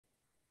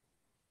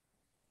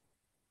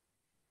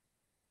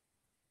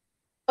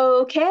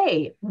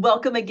Okay,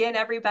 welcome again,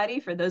 everybody,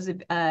 for those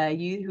of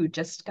you who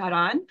just got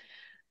on.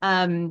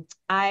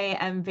 I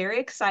am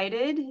very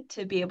excited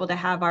to be able to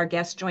have our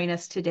guests join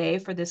us today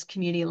for this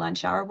community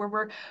lunch hour where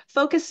we're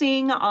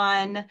focusing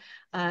on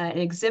an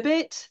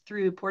exhibit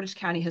through Portage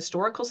County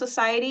Historical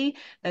Society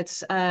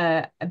that's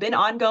been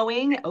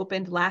ongoing,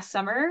 opened last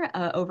summer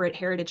over at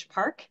Heritage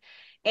Park,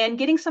 and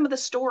getting some of the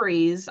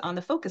stories on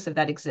the focus of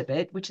that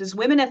exhibit, which is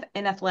women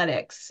in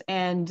athletics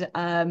and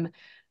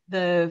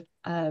the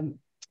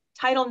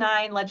Title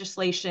IX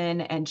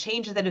legislation and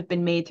changes that have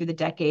been made through the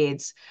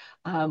decades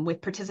with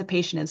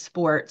participation in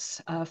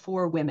sports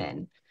for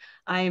women.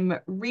 I'm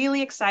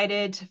really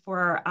excited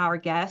for our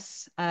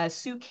guests.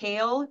 Sue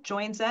Koehl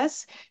joins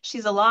us.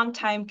 She's a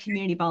longtime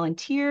community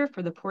volunteer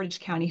for the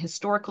Portage County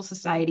Historical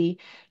Society,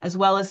 as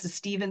well as the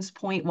Stevens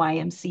Point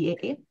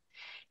YMCA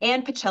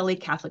and Pacelli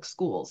Catholic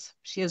Schools.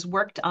 She has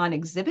worked on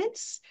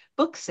exhibits,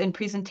 books, and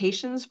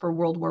presentations for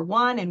World War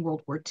I and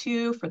World War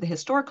II for the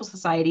Historical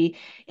Society,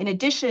 in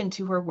addition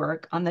to her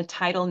work on the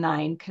Title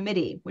IX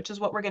Committee, which is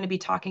what we're going to be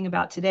talking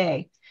about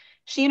today.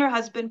 She and her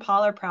husband,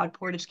 Paul, are proud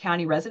Portage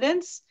County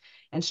residents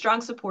and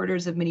strong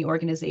supporters of many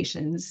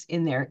organizations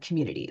in their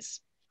communities.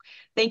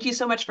 Thank you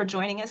so much for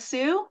joining us,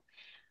 Sue.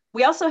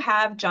 We also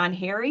have John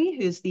Harry,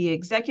 who's the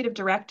executive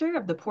director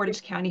of the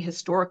Portage County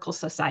Historical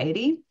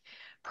Society.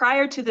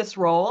 Prior to this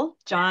role,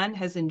 John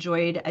has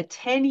enjoyed a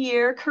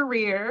 10-year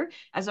career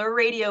as a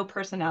radio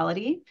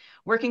personality,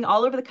 working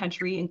all over the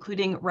country,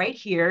 including right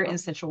here in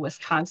central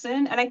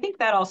Wisconsin. And I think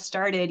that all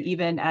started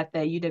even at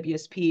the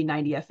UWSP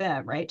 90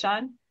 FM, right,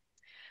 John?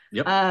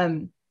 Yep.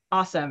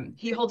 Awesome.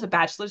 He holds a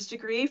bachelor's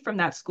degree from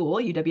that school,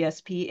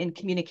 UWSP, in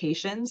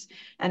communications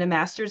and a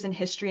master's in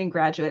history and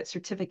graduate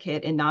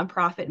certificate in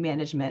nonprofit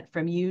management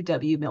from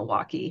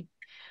UW-Milwaukee,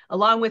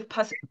 along with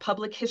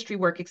public history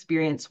work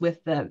experience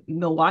with the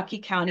Milwaukee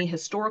County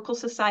Historical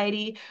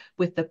Society,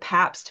 with the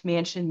Pabst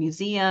Mansion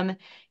Museum,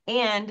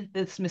 and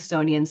the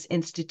Smithsonian's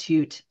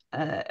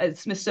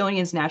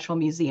Smithsonian's Natural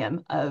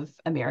Museum of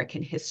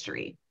American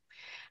History.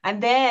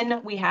 And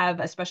then we have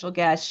a special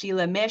guest,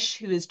 Sheila Miech,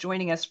 who is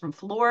joining us from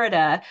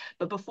Florida.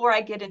 But before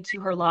I get into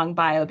her long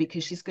bio,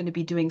 because she's going to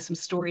be doing some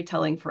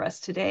storytelling for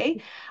us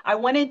today, I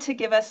wanted to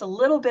give us a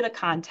little bit of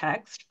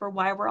context for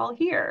why we're all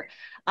here.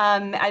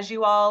 As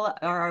you all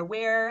are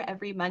aware,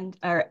 every month,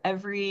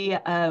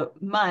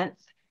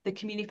 the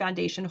Community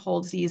Foundation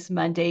holds these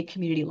Monday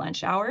community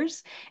lunch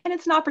hours, and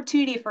it's an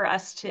opportunity for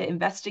us to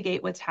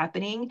investigate what's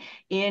happening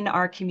in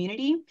our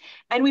community.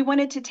 And we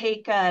wanted to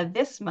take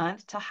this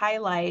month to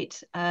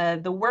highlight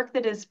the work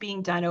that is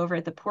being done over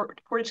at the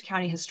Portage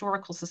County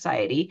Historical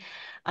Society.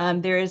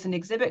 There is an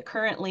exhibit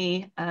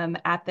currently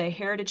at the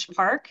Heritage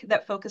Park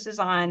that focuses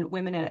on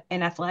women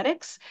in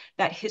athletics,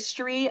 that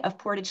history of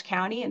Portage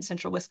County in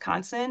central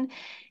Wisconsin,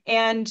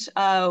 and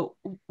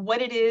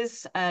what it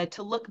is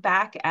to look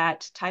back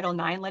at Title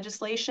IX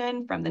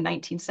legislation from the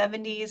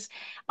 1970s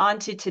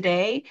onto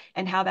today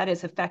and how that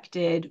has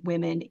affected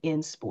women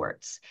in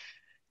sports.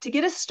 To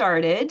get us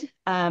started,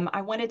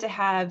 I wanted to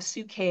have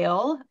Sue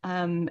Koehl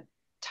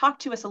talk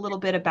to us a little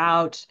bit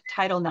about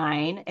Title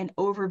IX, an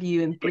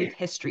overview and brief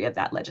history of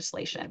that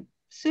legislation.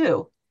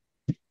 Sue.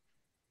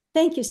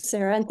 Thank you,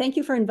 Sarah, and thank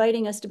you for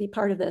inviting us to be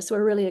part of this.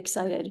 We're really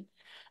excited.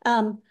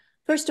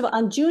 First of all,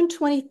 on June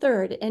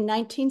 23rd in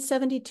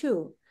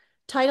 1972,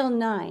 Title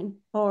IX,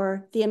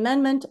 or the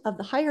Amendment of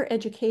the Higher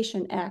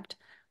Education Act,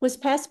 was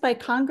passed by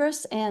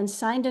Congress and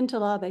signed into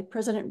law by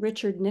President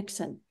Richard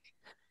Nixon.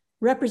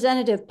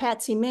 Representative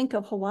Patsy Mink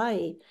of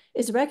Hawaii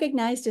is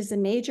recognized as a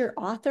major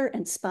author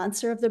and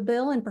sponsor of the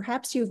bill, and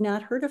perhaps you've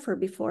not heard of her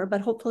before,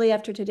 but hopefully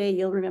after today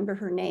you'll remember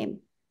her name.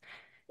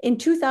 In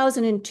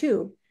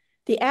 2002,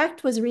 the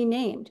act was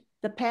renamed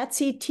the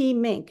Patsy T.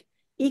 Mink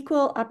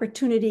Equal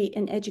Opportunity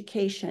in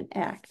Education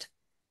Act.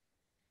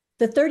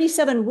 The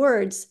 37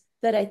 words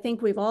that I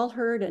think we've all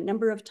heard a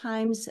number of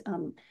times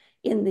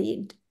in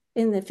the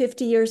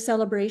 50-year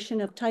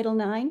celebration of Title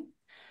IX,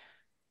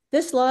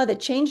 this law that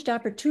changed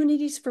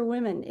opportunities for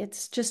women,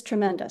 it's just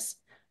tremendous.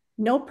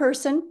 No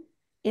person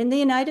in the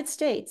United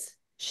States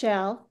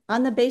shall,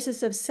 on the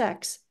basis of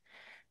sex,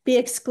 be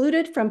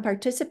excluded from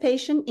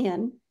participation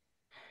in,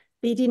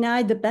 be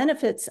denied the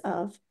benefits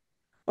of,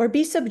 or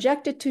be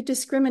subjected to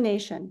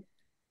discrimination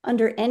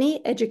under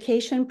any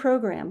education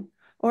program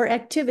or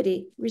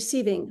activity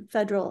receiving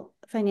federal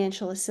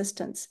financial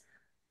assistance.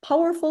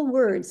 Powerful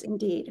words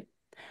indeed.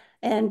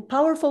 And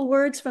powerful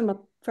words from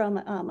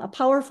a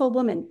powerful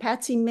woman,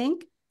 Patsy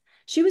Mink.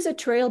 She was a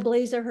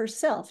trailblazer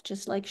herself,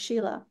 just like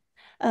Sheila.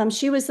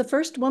 She was the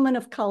first woman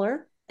of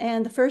color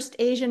and the first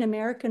Asian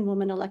American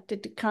woman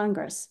elected to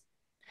Congress.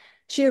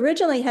 She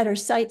originally had her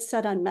sights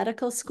set on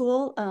medical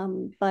school,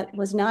 but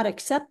was not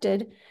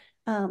accepted,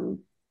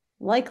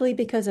 likely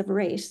because of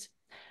race.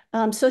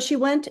 So she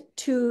went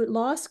to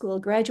law school,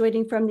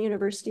 graduating from the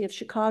University of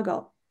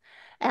Chicago.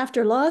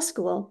 After law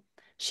school,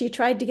 she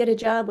tried to get a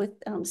job with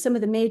some of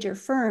the major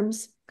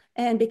firms,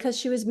 and because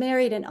she was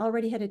married and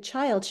already had a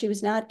child, she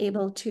was not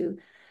able to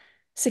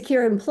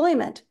secure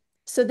employment.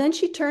 So then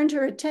she turned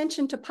her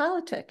attention to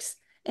politics,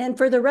 and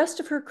for the rest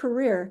of her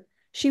career,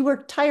 She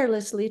worked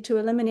tirelessly to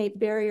eliminate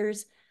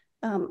barriers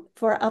of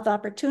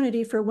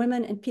opportunity for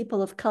women and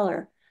people of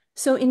color.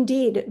 So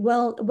indeed,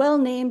 well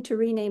named to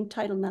rename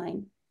Title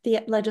IX, the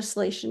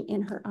legislation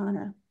in her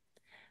honor.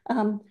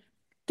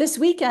 This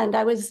weekend,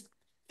 I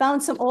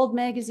found some old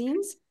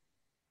magazines,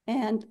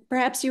 and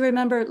perhaps you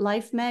remember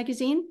Life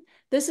magazine.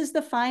 This is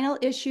the final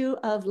issue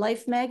of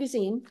Life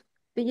magazine,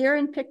 The Year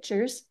in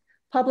Pictures,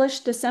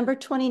 published December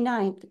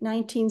 29th,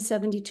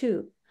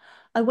 1972.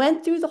 I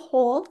went through the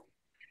whole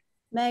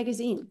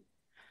magazine.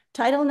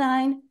 Title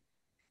IX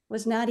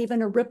was not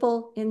even a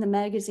ripple in the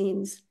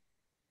magazine's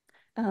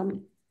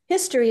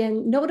history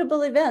and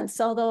notable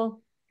events, although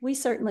we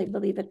certainly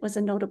believe it was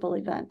a notable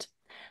event.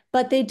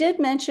 But they did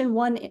mention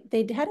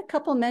they had a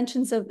couple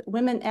mentions of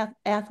women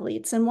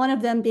athletes, and one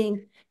of them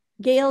being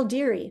Gail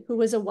Deary, who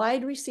was a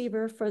wide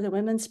receiver for the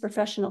Women's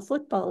Professional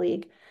Football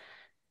League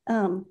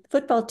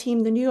football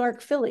team, the New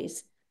York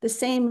Phillies, the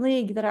same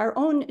league that our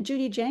own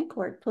Judy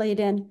Jancourt played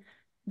in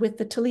with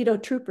the Toledo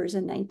Troopers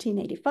in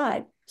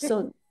 1985.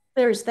 So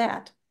there's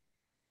that.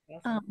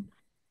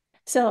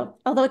 So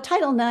although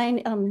Title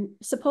IX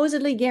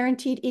supposedly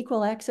guaranteed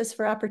equal access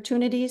for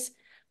opportunities,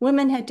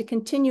 women had to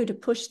continue to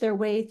push their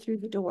way through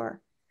the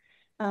door.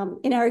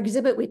 In our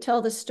exhibit, we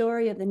tell the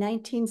story of the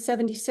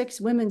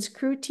 1976 women's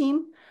crew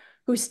team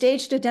who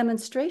staged a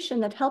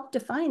demonstration that helped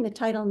define the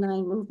Title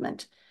IX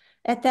movement.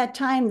 At that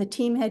time, the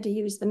team had to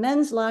use the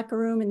men's locker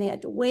room and they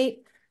had to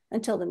wait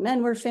until the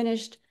men were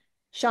finished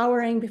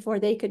showering before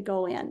they could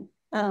go in.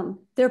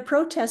 Their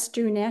protests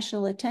drew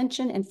national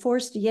attention and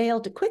forced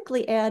Yale to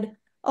quickly add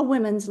a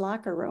women's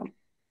locker room.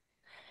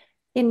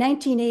 In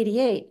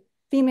 1988,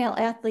 female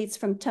athletes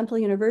from Temple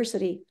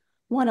University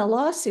won a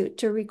lawsuit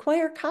to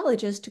require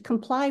colleges to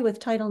comply with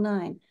Title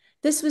IX.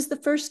 This was the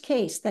first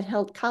case that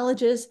held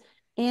colleges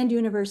and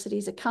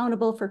universities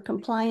accountable for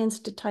compliance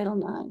to Title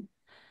IX.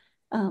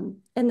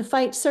 And the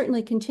fight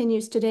certainly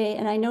continues today.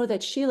 And I know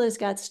that Sheila's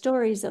got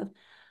stories of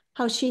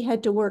how she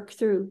had to work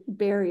through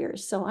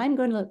barriers. So I'm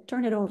going to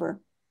turn it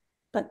over.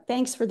 But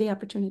thanks for the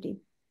opportunity.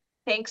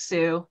 Thanks,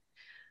 Sue.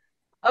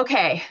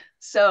 Okay,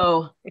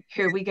 so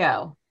here we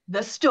go.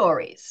 The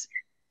stories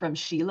from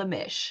Sheila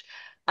Miech.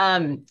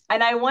 And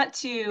I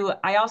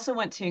also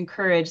want to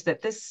encourage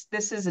that this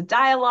is a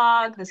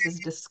dialogue, this is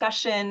a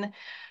discussion.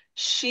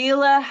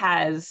 Sheila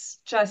has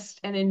just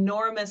an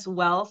enormous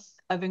wealth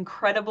of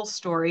incredible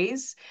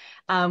stories.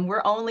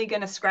 We're only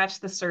going to scratch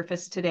the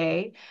surface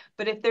today,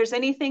 but if there's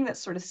anything that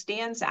sort of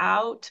stands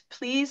out,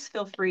 please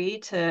feel free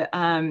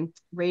to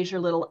raise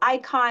your little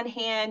icon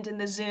hand in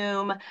the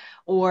Zoom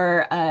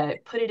or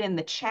put it in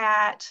the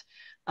chat.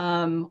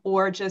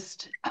 Or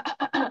just,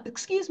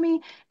 excuse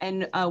me,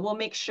 and we'll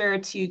make sure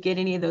to get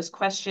any of those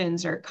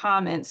questions or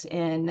comments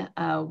in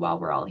while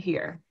we're all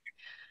here.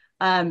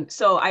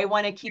 So I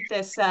want to keep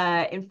this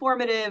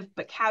informative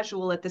but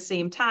casual at the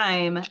same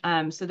time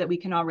so that we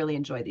can all really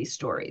enjoy these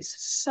stories.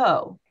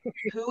 So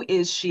who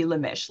is Sheila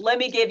Miech? Let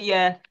me give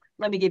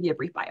you a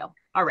brief bio.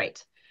 All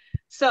right.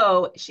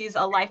 So she's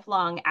a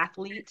lifelong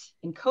athlete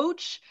and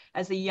coach.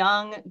 As a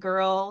young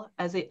girl,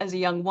 as a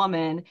young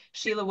woman,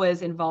 Sheila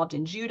was involved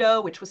in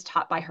judo, which was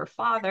taught by her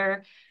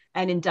father,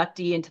 and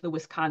inductee into the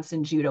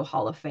Wisconsin Judo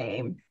Hall of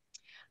Fame.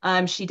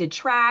 She did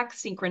track,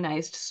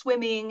 synchronized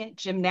swimming,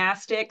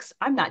 gymnastics,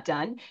 I'm not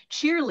done,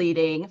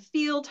 cheerleading,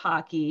 field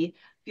hockey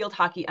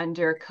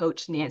under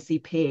Coach Nancy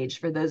Page,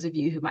 for those of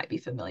you who might be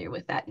familiar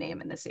with that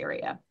name in this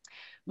area.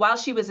 While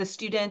she was a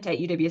student at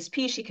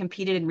UWSP, she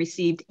competed and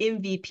received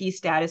MVP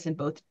status in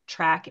both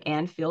track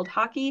and field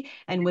hockey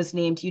and was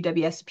named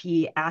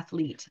UWSP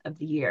Athlete of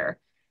the Year.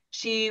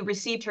 She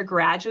received her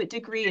graduate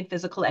degree in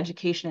physical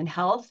education and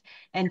health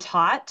and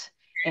taught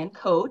and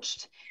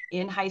coached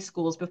in high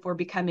schools before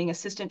becoming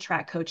assistant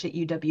track coach at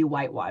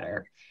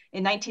UW-Whitewater.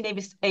 In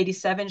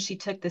 1987, she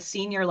took the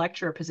senior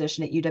lecturer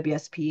position at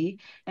UWSP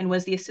and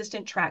was the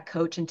assistant track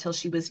coach until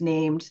she was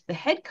named the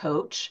head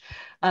coach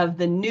of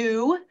the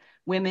new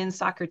women's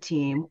soccer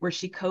team, where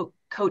she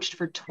coached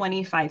for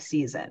 25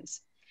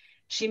 seasons.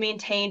 She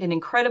maintained an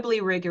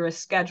incredibly rigorous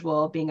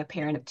schedule, being a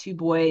parent of 2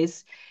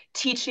 boys,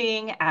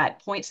 teaching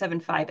at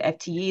 0.75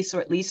 FTE, so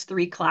at least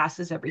 3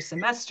 classes every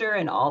semester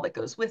and all that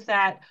goes with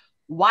that,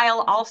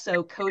 while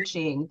also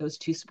coaching those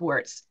 2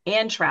 sports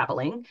and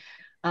traveling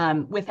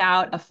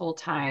without a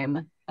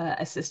full-time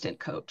assistant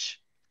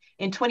coach.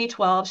 In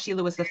 2012,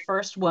 Sheila was the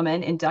first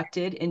woman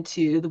inducted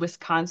into the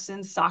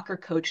Wisconsin Soccer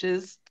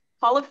Coaches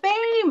Hall of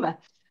Fame.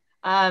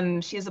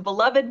 She is a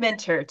beloved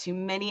mentor to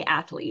many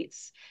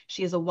athletes.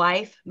 She is a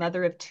wife,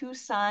 mother of 2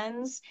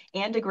 sons,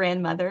 and a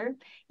grandmother.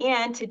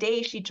 And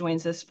today she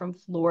joins us from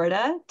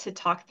Florida to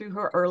talk through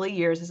her early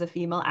years as a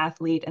female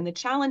athlete and the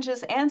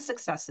challenges and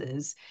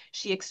successes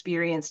she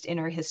experienced in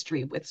her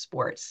history with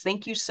sports.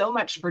 Thank you so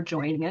much for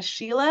joining us,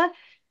 Sheila.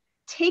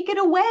 Take it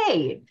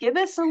away. Give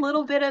us a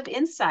little bit of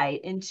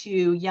insight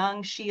into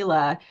young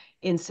Sheila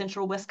in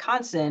central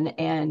Wisconsin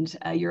and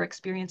your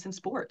experience in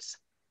sports.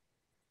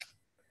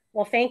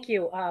 Well, thank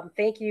you.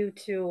 Thank you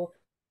to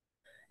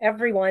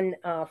everyone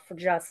for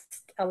just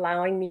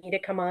allowing me to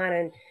come on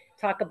and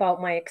talk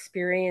about my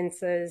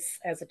experiences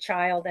as a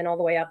child and all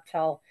the way up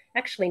till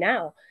actually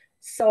now.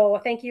 So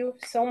thank you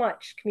so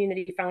much,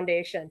 Community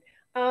Foundation.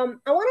 I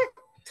want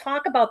to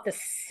talk about the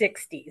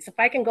 60s, if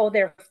I can go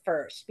there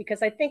first,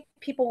 because I think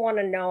people want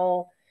to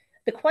know,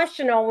 the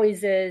question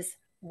always is,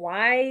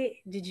 why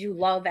did you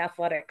love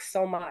athletics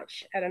so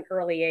much at an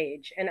early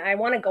age? And I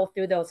want to go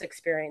through those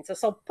experiences.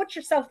 So put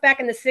yourself back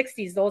in the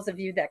 60s, those of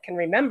you that can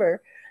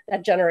remember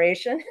that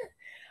generation.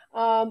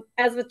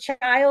 As a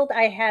child,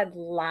 I had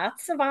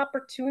lots of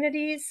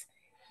opportunities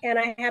and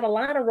I had a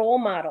lot of role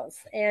models.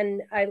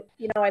 And I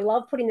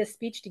love putting this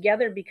speech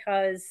together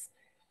because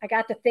I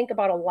got to think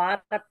about a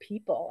lot of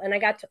people and I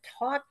got to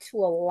talk to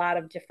a lot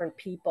of different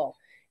people.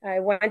 I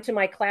went to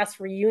my class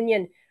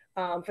reunion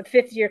for the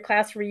fifth year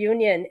class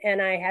reunion,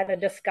 and I had a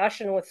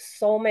discussion with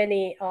so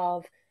many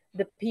of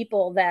the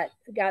people that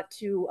got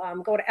to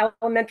go to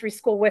elementary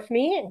school with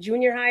me,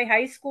 junior high,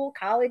 high school,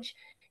 college,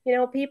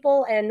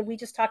 people. And we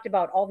just talked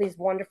about all these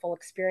wonderful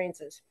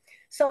experiences.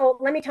 So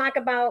let me talk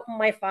about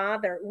my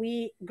father.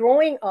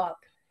 Growing up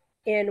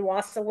in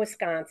Wausau,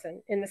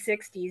 Wisconsin in the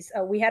 60s,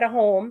 we had a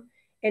home,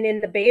 and in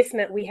the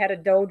basement, we had a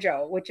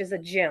dojo, which is a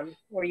gym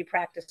where you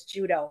practice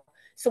judo.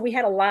 So we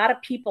had a lot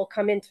of people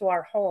come into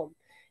our home.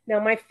 Now,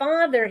 my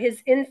father,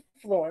 his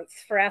influence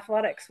for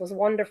athletics was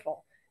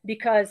wonderful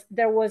because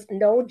there was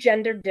no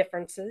gender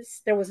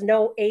differences. There was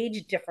no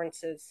age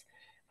differences.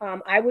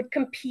 I would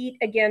compete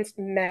against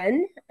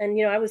men,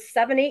 and I was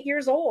 7, 8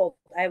 years old.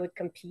 I would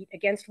compete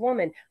against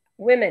women.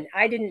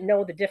 I didn't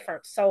know the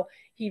difference. So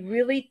he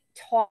really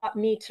taught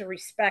me to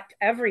respect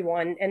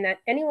everyone, and that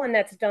anyone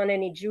that's done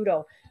any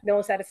judo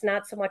knows that it's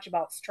not so much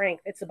about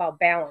strength, it's about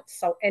balance.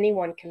 So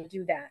anyone can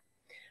do that.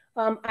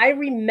 I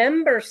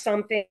remember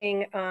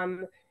something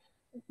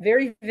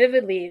very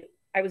vividly.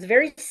 I was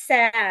very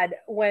sad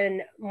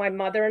when my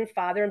mother and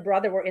father and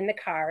brother were in the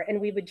car,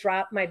 and we would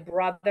drop my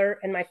brother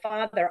and my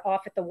father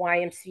off at the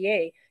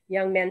YMCA,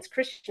 Young Men's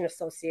Christian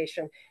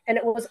Association, and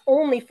it was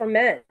only for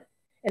men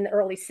in the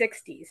early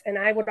 60s. And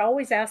I would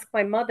always ask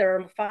my mother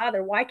and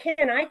father, why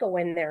can't I go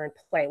in there and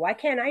play? Why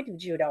can't I do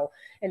judo?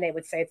 And they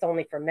would say it's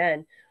only for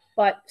men.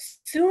 But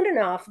soon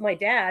enough, my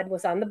dad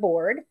was on the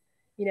board,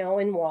 in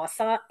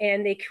Wausau,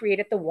 and they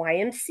created the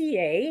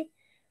YMCA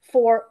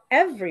for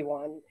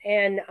everyone.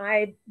 And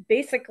I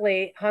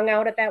basically hung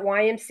out at that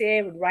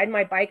YMCA, would ride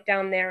my bike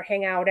down there,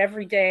 hang out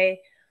every day.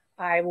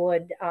 I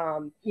would,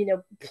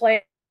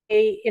 play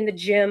in the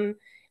gym.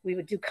 We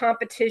would do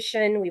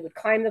competition. We would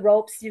climb the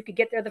ropes. You could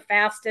get there the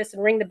fastest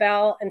and ring the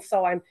bell. And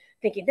so I'm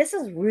thinking, this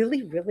is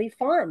really, really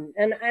fun.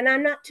 And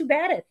I'm not too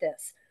bad at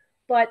this.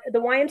 But the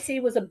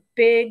YMCA was a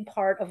big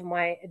part of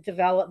my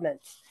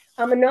development.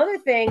 Another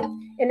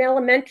thing, in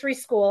elementary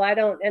school,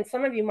 and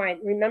some of you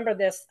might remember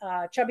this,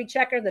 Chubby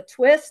Checker, the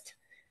twist,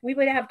 we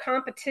would have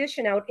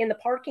competition out in the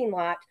parking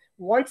lot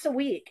once a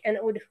week. And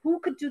it would, who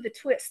could do the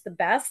twist the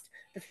best,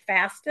 the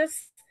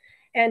fastest.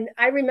 And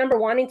I remember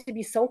wanting to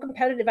be so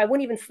competitive. I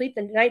wouldn't even sleep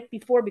the night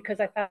before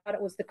because I thought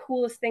it was the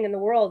coolest thing in the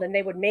world. And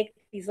they would make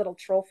these little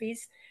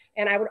trophies.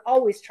 And I would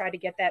always try to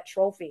get that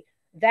trophy.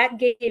 That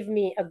gave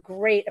me a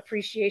great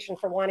appreciation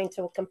for wanting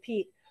to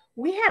compete.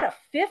 We had a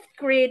 5th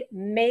grade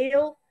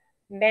male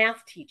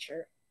math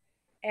teacher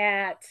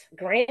at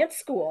Grant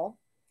School.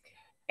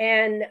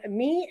 And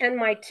me and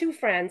my 2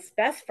 friends,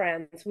 best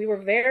friends, we were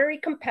very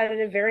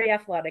competitive, very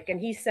athletic. And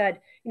he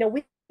said,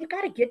 we've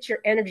got to get your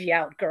energy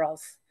out,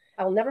 girls.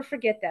 I'll never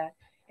forget that.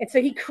 And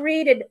so he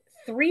created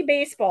 3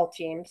 baseball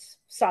teams,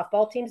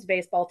 softball teams,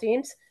 baseball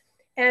teams.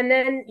 And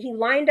then he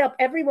lined up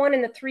everyone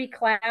in the 3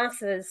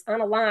 classes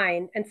on a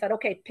line and said,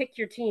 okay, pick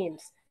your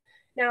teams.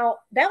 Now,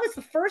 that was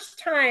the first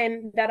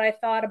time that I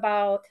thought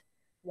about,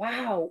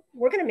 wow,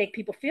 we're going to make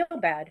people feel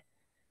bad.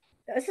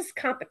 This is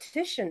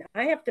competition.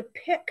 I have to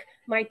pick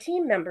my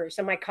team members.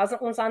 And my cousin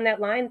was on that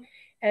line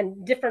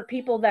and different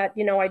people that,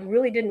 I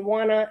really didn't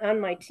want on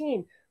my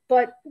team.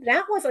 But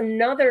that was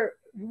another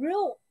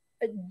real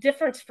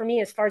difference for me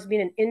as far as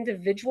being an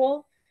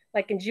individual.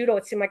 Like in judo,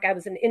 it seemed like I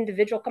was an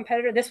individual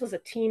competitor. This was a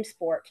team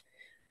sport.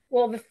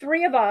 Well, the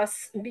 3 of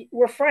us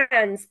were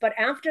friends, but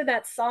after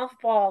that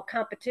softball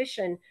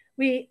competition,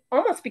 we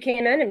almost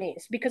became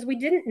enemies because we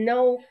didn't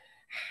know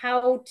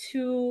how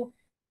to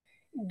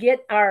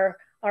get our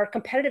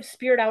competitive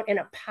spirit out in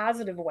a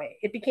positive way.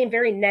 It became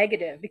very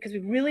negative because we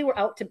really were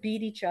out to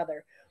beat each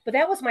other. But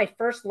that was my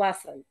first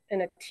lesson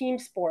in a team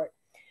sport.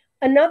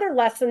 Another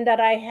lesson that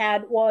I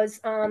had was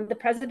the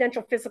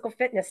presidential physical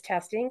fitness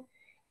testing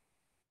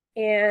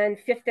in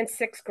 5th and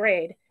 6th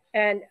grade.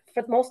 And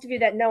for most of you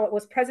that know, it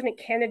was President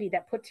Kennedy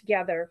that put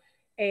together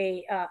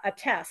a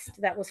test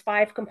that was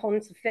 5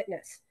 components of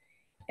fitness.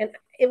 And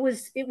it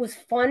was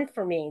fun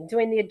for me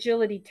doing the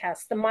agility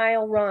test, the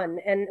mile run.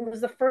 And it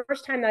was the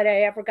first time that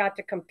I ever got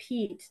to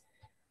compete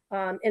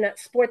in a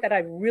sport that I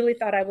really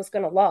thought I was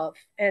going to love.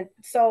 And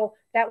so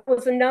that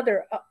was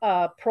another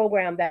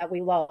program that we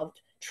loved.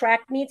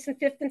 Track meets in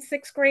 5th and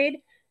 6th grade.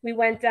 We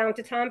went down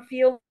to Tom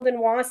Field in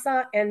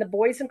Wausau, and the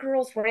boys and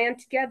girls ran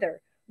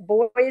together.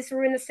 Boys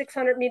were in the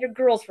 600 meter,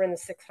 girls were in the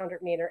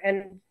 600 meter.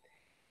 And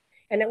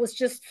And it was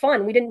just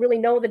fun. We didn't really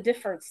know the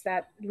difference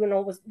that,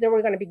 there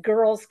were going to be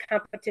girls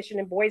competition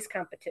and boys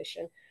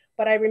competition.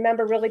 But I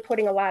remember really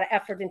putting a lot of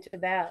effort into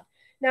that.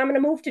 Now I'm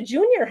going to move to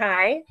junior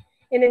high.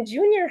 And in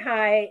junior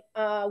high,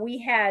 we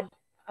had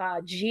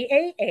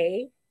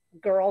GAA,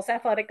 Girls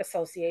Athletic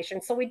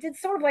Association. So we did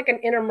sort of like an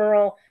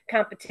intramural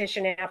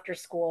competition after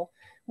school.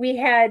 We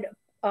had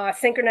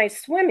synchronized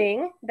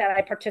swimming that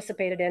I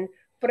participated in,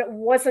 but it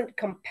wasn't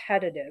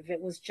competitive.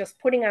 It was just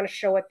putting on a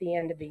show at the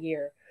end of the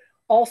year.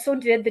 Also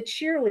did the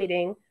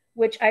cheerleading,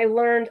 which I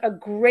learned a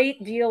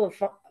great deal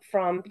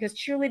from, because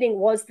cheerleading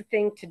was the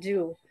thing to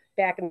do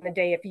back in the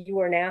day if you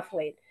were an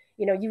athlete.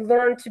 You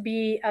learn to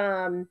be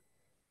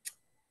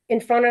in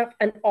front of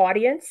an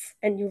audience,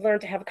 and you learn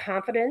to have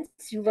confidence.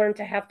 You learn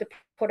to have to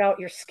put out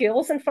your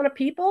skills in front of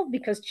people,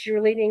 because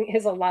cheerleading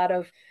is a lot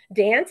of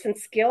dance and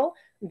skill.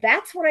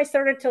 That's when I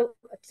started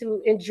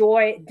to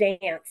enjoy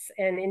dance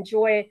and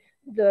enjoy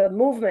the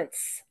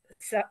movements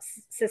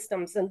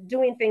systems and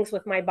doing things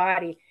with my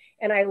body.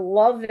 And I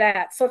love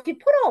that. So if you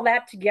put all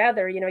that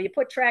together, you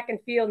put track and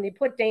field, and you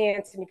put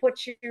dance, and you put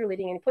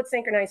cheerleading, and you put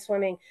synchronized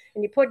swimming,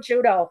 and you put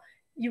judo,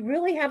 you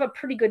really have a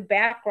pretty good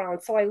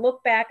background. So I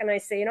look back and I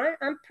say,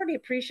 I'm pretty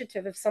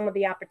appreciative of some of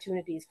the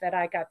opportunities that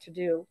I got to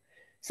do.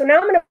 So now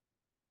I'm going to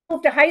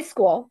move to high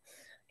school.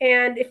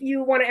 And if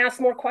you want to ask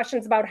more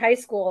questions about high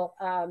school,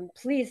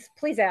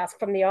 please ask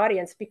from the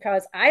audience,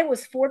 because I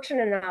was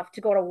fortunate enough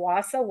to go to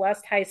Wausau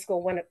West High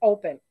School when it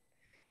opened.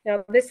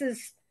 Now, this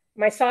is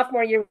my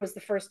sophomore year was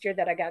the first year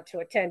that I got to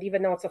attend,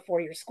 even though it's a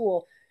 4-year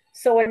school.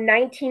 So in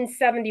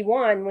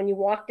 1971, when you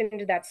walked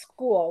into that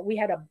school, we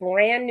had a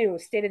brand new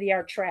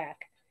state-of-the-art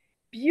track,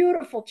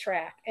 beautiful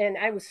track. And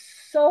I was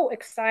so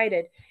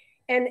excited.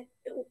 And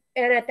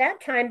at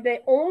that time, the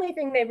only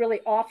thing they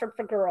really offered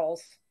for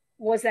girls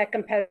was that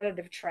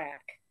competitive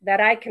track that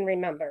I can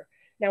remember.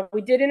 Now,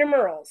 we did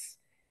intramurals,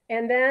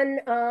 and then,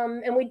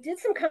 and we did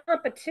some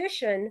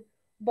competition,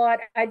 but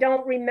I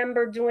don't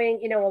remember doing,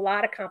 a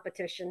lot of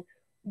competition.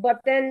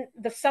 But then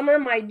the summer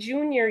of my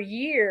junior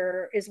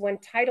year is when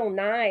Title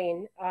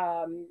IX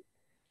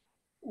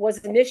was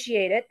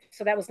initiated.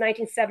 So that was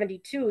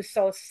 1972.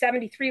 So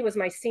 73 was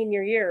my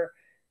senior year.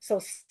 So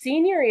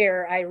senior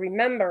year, I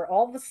remember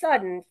all of a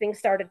sudden things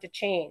started to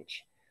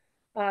change.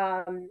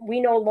 We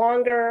no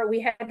longer,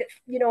 we had,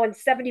 in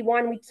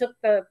 71, we took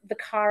the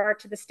car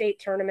to the state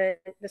tournament,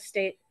 the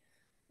state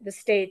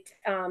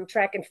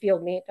track and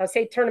field meet. I'll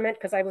say tournament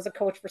because I was a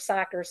coach for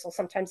soccer, so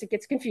sometimes it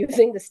gets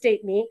confusing, the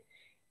state meet.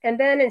 And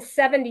then in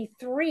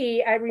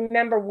 73, I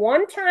remember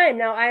one time,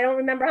 now I don't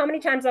remember how many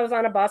times I was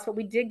on a bus, but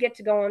we did get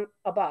to go on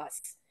a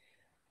bus.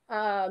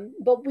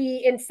 But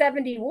in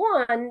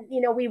 71,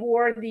 we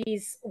wore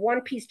these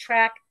one-piece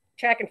track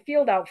and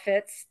field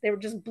outfits. They were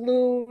just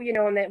blue,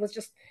 and it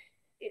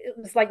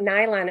was like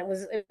nylon. It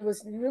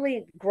was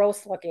really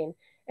gross looking.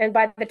 And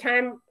by the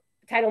time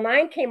Title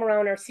IX came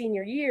around our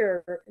senior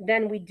year,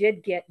 then we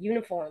did get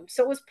uniforms.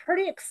 So it was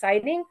pretty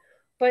exciting.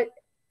 But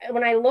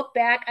when I look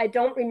back, I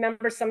don't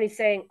remember somebody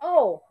saying,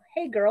 oh,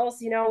 hey, girls,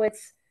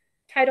 it's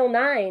Title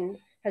IX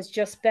has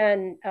just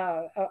been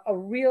a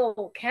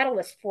real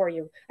catalyst for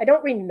you. I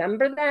don't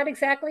remember that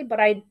exactly, but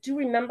I do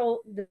remember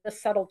the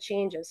subtle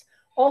changes.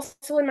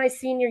 Also in my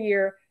senior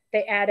year,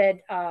 they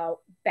added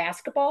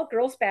basketball,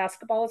 girls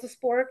basketball as a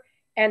sport,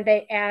 and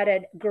they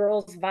added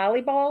girls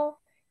volleyball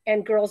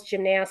and girls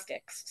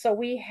gymnastics. So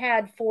we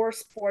had 4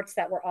 sports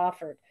that were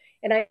offered.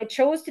 And I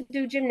chose to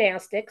do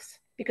gymnastics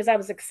because I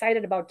was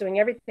excited about doing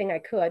everything I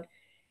could.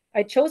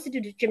 I chose to do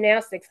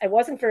gymnastics. I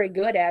wasn't very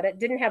good at it,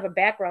 didn't have a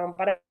background,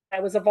 but I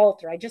was a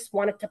vaulter. I just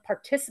wanted to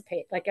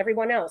participate like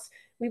everyone else.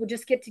 We would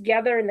just get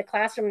together in the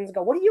classroom and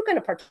go, what are you going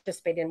to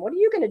participate in? What are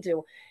you going to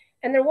do?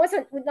 And a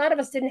lot of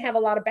us didn't have a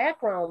lot of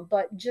background,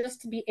 but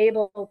just to be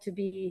able to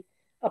be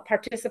a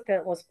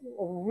participant was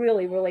a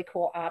really, really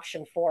cool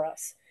option for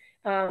us.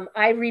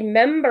 I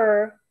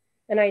remember,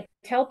 and I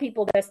tell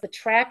people this, the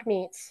track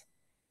meets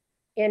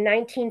in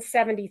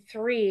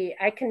 1973,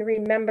 I can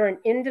remember an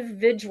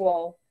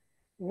individual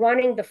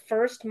running the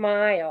first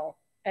mile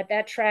at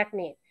that track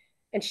meet.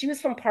 And she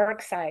was from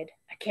Parkside.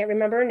 I can't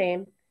remember her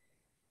name.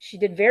 She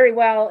did very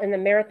well in the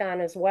marathon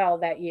as well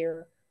that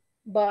year.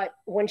 But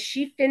when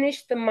she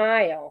finished the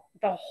mile,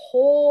 the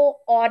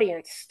whole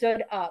audience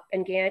stood up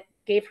and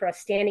gave her a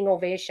standing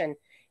ovation.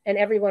 And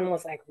everyone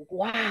was like,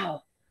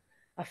 wow,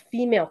 a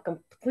female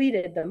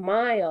completed the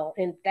mile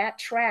in that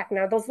track.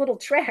 Now, those little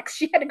tracks,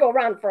 she had to go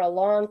around for a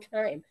long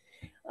time.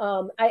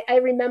 I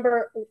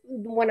remember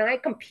when I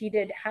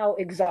competed, how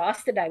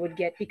exhausted I would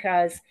get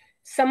because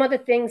some of the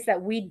things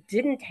that we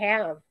didn't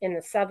have in the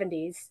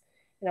 70s,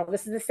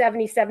 this is the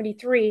 70s,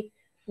 73,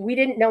 we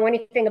didn't know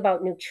anything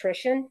about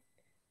nutrition.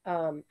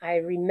 I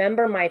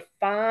remember my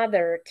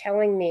father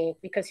telling me,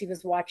 because he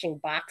was watching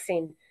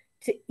boxing,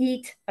 to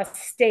eat a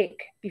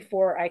steak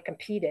before I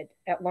competed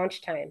at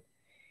lunchtime.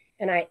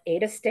 And I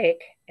ate a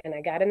steak and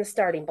I got in the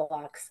starting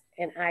blocks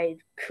and I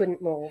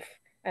couldn't move.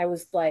 I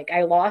was like,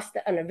 I lost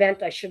an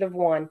event I should have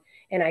won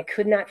and I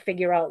could not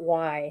figure out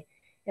why.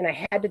 And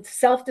I had to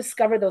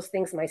self-discover those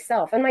things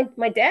myself. And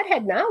my dad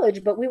had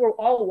knowledge, but we were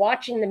all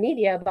watching the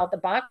media about the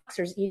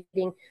boxers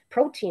eating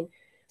protein.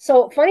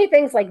 So funny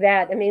things like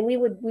that. I mean, we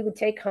would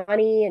take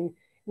honey, and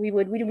we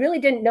really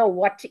didn't know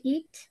what to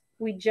eat.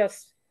 We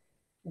just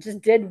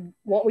did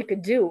what we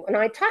could do. And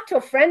I talked to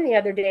a friend the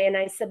other day, and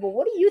I said, well,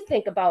 what do you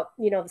think about,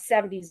 the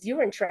 70s? You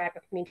were in track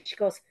with me. She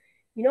goes,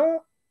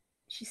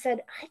 she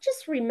said, I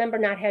just remember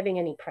not having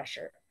any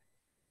pressure.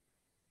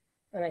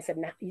 And I said,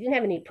 no, you didn't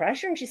have any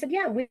pressure? And she said,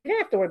 yeah, we didn't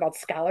have to worry about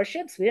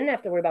scholarships. We didn't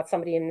have to worry about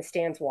somebody in the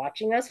stands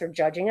watching us or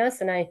judging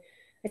us. And I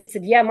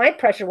said, yeah, my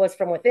pressure was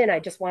from within. I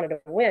just wanted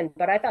to win.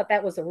 But I thought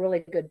that was a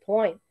really good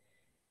point.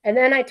 And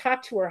then I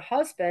talked to her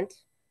husband,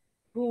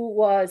 who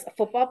was a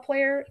football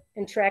player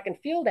and track and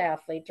field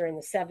athlete during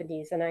the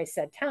 70s. And I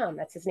said, Tom,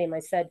 that's his name.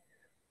 I said,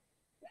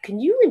 can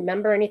you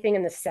remember anything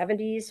in the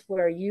 70s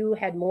where you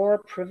had more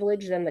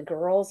privilege than the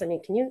girls? I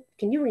mean,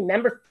 can you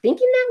remember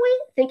thinking that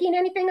way, thinking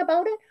anything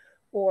about it?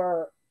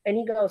 And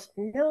he goes,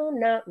 no,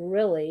 not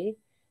really.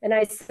 And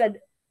I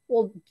said,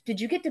 well, did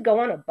you get to go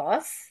on a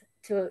bus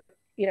to,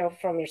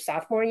 from your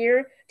sophomore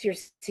year to your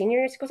senior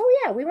year? He goes,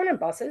 oh yeah, we went on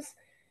buses.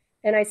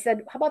 And I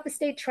said, how about the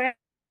state track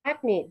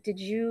meet? Did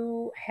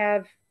you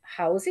have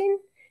housing?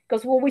 He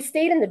goes, well, we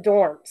stayed in the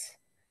dorms.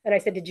 And I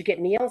said, did you get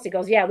meals? He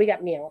goes, yeah, we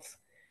got meals.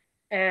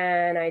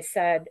 And I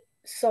said,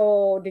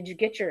 so did you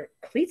get your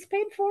cleats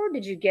paid for?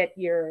 Did you get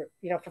your,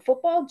 for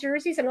football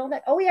jerseys and all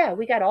that? Oh yeah,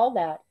 we got all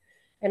that.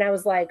 And I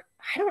was like,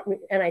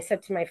 and I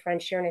said to my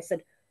friend Sharon, I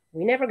said,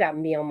 we never got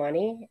meal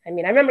money. I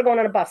mean, I remember going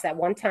on a bus at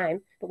one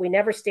time, but we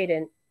never stayed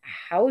in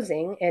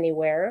housing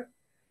anywhere.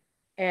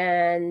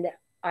 And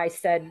I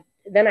said,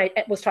 then I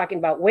was talking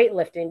about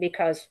weightlifting,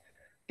 because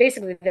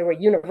basically there were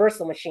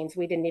universal machines.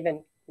 We didn't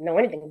even know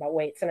anything about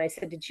weights. And I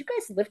said, did you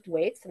guys lift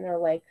weights? And they're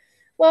like,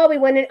 well, we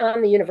went in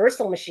on the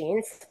universal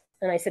machines.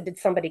 And I said, did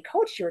somebody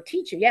coach you or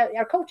teach you? Yeah,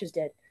 our coaches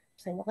did. I'm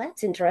saying, well,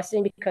 that's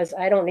interesting, because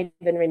I don't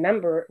even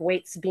remember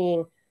weights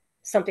being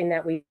something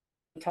that we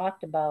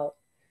talked about.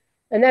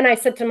 And then I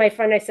said to my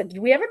friend, I said, did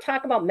we ever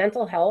talk about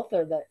mental health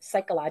or the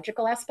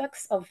psychological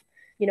aspects of,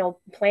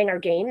 playing our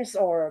games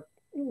or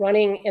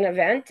running an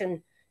event?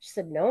 And she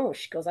said, no.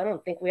 She goes, I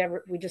don't think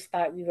we just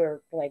thought we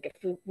were like,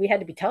 if we had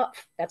to be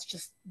tough. That's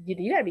just,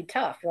 you gotta be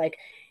tough. Like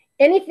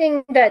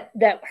anything that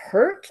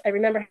hurt. I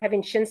remember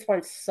having shin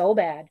splints so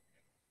bad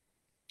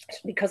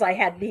because I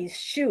had these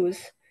shoes.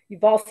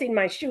 You've all seen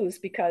my shoes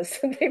because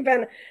they've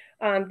been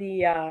on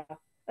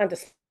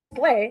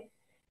display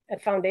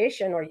at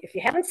Foundation. Or if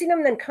you haven't seen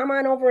them, then come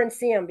on over and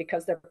see them,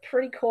 because they're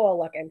pretty cool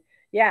looking.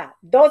 Yeah,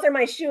 those are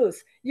my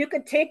shoes. You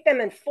could take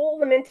them and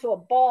fold them into a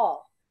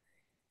ball.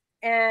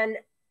 And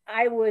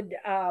I would,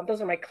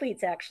 those are my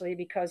cleats actually,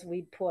 because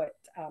we put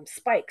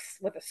spikes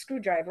with a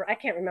screwdriver. I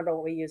can't remember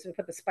what we used. We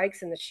put the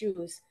spikes in the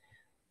shoes,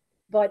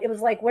 but it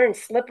was like wearing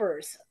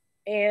slippers.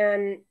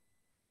 And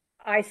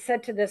I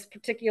said to this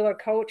particular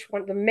coach,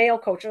 the male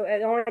coach,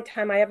 the only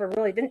time I ever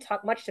really didn't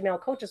talk much to male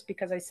coaches,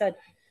 because I said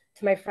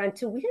to my friend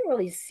too, we didn't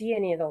really see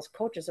any of those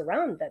coaches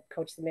around that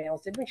coach the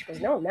males, did we? She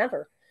goes, no,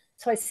 never.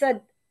 So I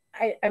said,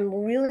 I'm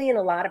really in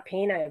a lot of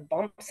pain. I have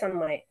bumps on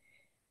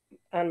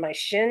my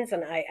shins,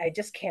 and I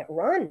just can't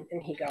run.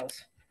 And he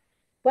goes,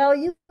 well,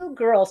 you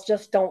girls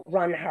just don't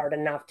run hard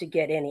enough to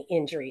get any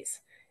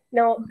injuries.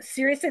 No,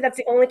 seriously, that's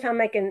the only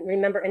time I can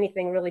remember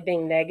anything really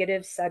being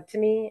negative said to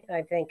me.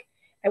 I think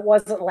it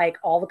wasn't like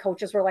all the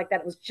coaches were like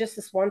that. It was just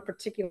this one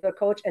particular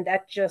coach, and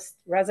that just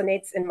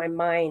resonates in my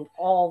mind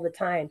all the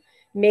time.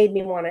 Made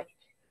me want to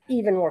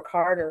even work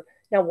harder.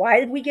 Now, why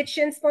did we get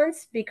shin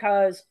splints?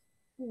 Because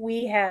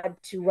we had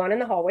to run in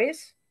the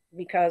hallways,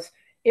 because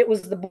it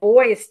was the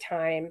boys'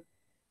 time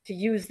to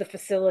use the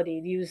facility,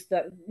 use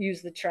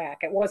the track.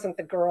 It wasn't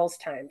the girls'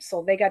 time,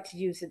 so they got to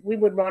use it. We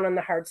would run on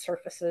the hard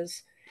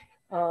surfaces.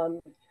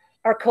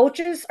 Our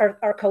coaches,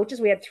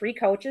 we had 3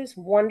 coaches,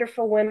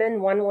 wonderful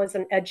women. One was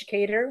an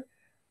educator,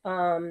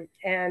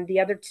 and the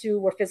other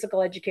 2 were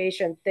physical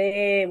education.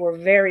 They were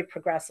very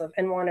progressive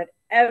and wanted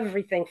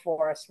everything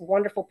for us.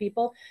 Wonderful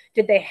people.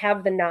 Did they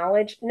have the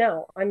knowledge?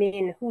 No. I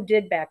mean, who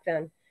did back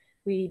then?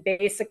 They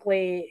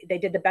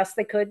did the best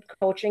they could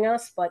coaching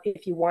us, but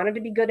if you wanted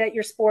to be good at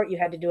your sport, you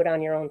had to do it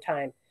on your own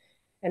time.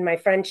 And my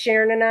friend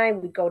Sharon and I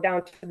would go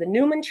down to the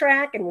Newman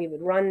track, and we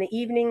would run the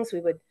evenings.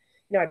 We would,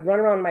 I'd run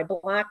around my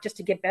block just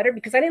to get better,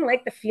 because I didn't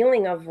like the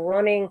feeling of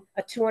running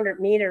a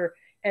 200-meter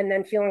and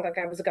then feeling like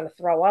I was going to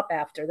throw up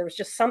after. There was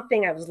just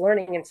something I was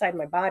learning inside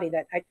my body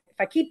that if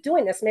I keep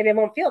doing this, maybe I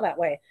won't feel that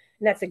way.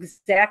 And that's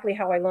exactly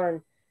how I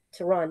learned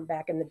to run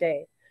back in the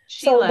day.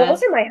 Sheila, so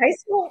those are my high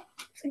school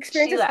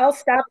experiences. Sheila, I'll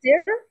stop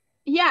there.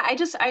 Yeah,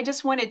 I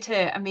just wanted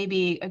to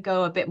maybe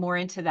go a bit more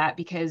into that,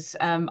 because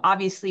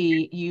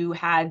obviously you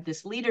had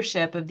this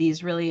leadership of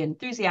these really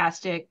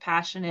enthusiastic,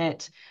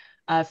 passionate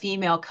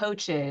female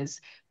coaches.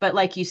 But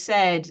like you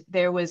said,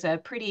 there was a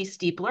pretty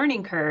steep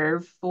learning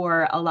curve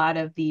for a lot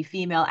of the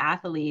female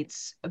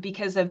athletes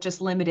because of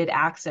just limited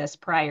access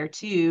prior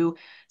to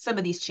some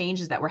of these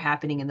changes that were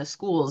happening in the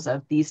schools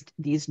of these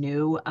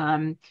new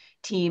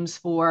teams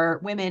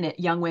for women,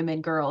 young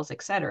women, girls,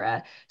 et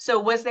cetera. So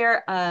was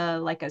there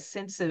like a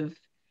sense of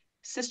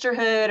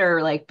sisterhood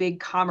or like big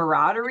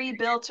camaraderie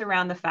built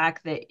around the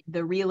fact that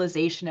the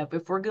realization of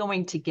if we're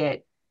going to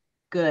get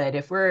good,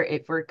 if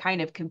we're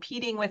kind of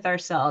competing with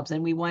ourselves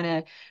and we want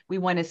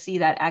to see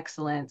that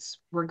excellence,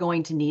 we're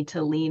going to need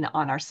to lean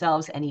on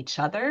ourselves and each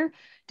other.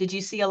 Did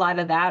you see a lot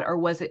of that, or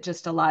was it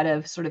just a lot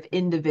of sort of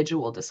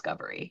individual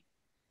discovery?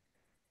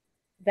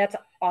 That's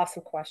an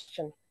awesome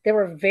question. There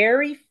were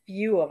very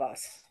few of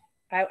us.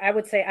 I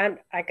would say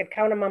I could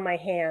count them on my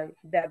hand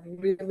that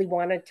really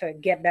wanted to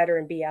get better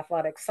and be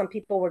athletic. Some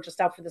people were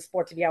just out for the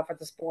sport to be out for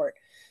the sport.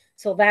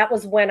 So that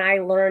was when I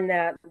learned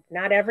that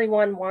not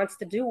everyone wants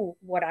to do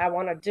what I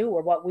want to do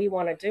or what we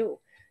want to do.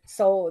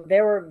 So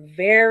there were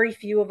very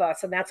few of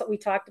us. And that's what we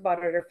talked about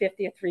at our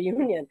 50th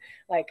reunion.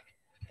 Like,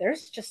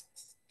 there's just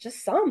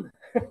some,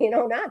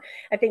 not.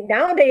 I think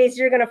nowadays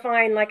you're going to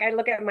find, like, I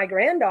look at my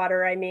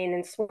granddaughter, I mean,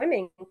 in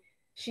swimming,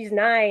 she's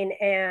 9,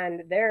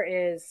 and there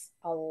is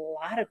a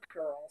lot of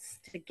girls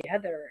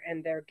together,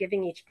 and they're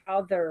giving each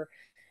other,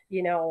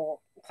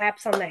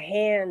 claps on the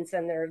hands,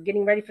 and they're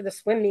getting ready for the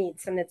swim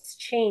meets, and it's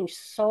changed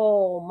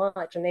so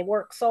much, and they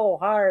work so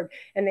hard,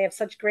 and they have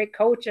such great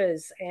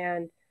coaches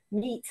and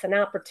meets and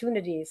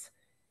opportunities.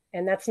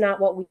 And that's not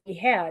what we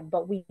had,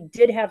 but we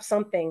did have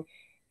something.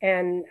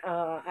 And,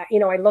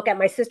 I look at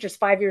my sister's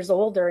 5 years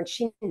older, and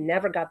she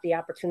never got the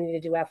opportunity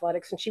to do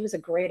athletics, and she was a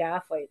great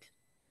athlete.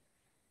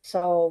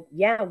 So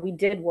yeah, we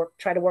did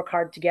try to work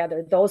hard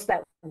together, those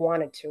that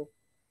wanted to.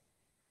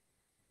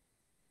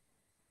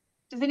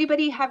 Does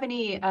anybody have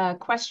any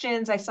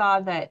questions? I saw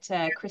that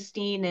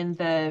Christine in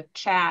the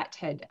chat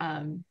had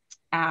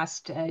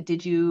asked,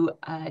 did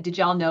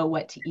y'all know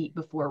what to eat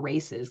before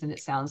races? And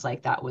it sounds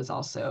like that was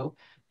also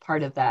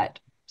part of that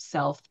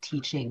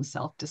self-teaching,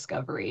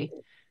 self-discovery,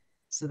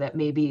 so that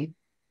maybe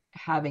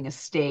having a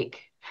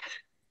steak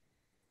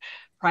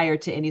prior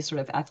to any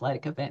sort of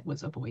athletic event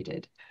was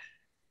avoided.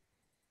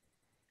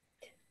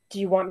 Do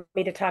you want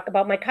me to talk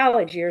about my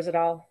college years at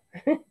all?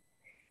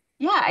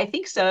 Yeah, I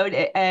think so.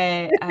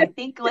 I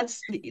think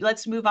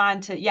let's move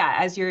on to, yeah,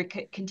 as you're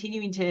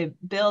continuing to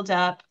build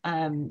up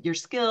your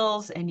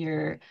skills and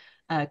your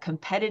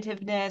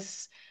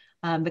competitiveness,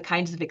 the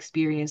kinds of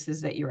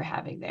experiences that you were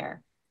having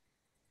there.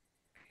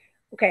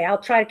 Okay, I'll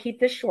try to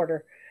keep this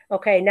shorter.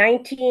 Okay,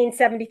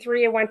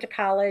 1973, I went to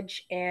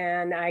college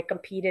and I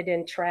competed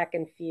in track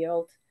and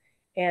field.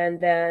 And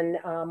then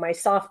my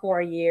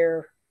sophomore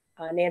year,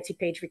 Nancy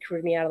Page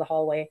recruited me out of the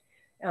hallway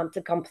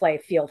to come play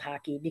field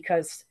hockey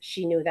because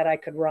she knew that I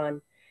could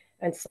run.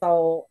 And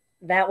so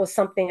that was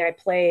something I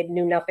played,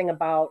 knew nothing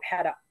about,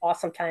 had an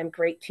awesome time,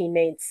 great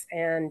teammates,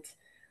 and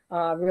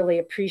really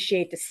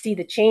appreciate to see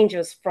the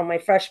changes from my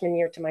freshman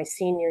year to my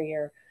senior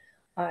year.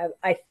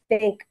 I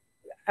think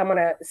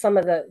some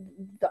of the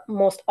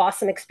most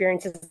awesome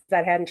experiences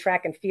that I had in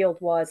track and field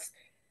was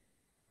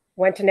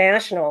went to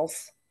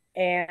nationals.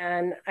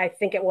 And I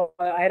think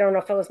I don't know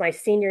if it was my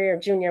senior year or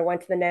junior,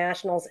 went to the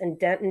nationals in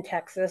Denton,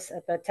 Texas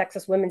at the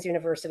Texas Women's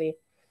University.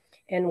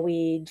 And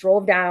we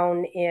drove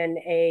down in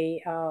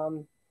a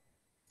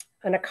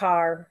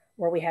car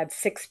where we had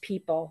 6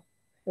 people.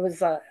 It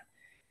was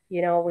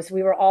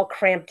we were all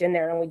cramped in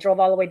there, and we drove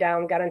all the way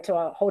down, got into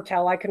a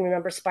hotel. I can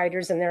remember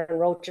spiders in there and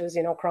roaches,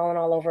 crawling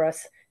all over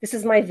us. This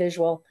is my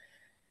visual.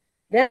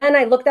 Then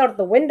I looked out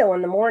the window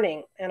in the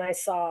morning and I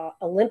saw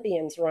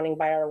Olympians running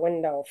by our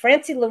window.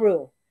 Francie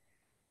LaRue.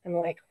 I'm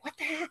like, what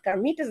the heck? Our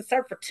meet doesn't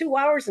start for 2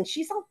 hours and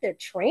she's out there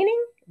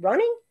training,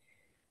 running?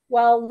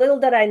 Well, little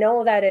did I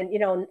know that in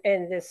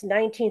this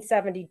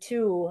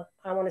 1972,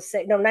 I want to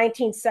say, no,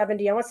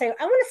 1970, I want to say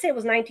it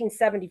was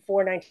 1974,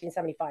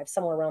 1975,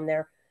 somewhere around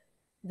there,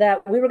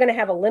 that we were going to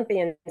have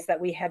Olympians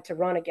that we had to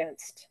run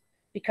against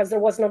because there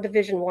was no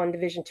Division I,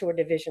 Division II, or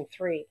Division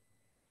III.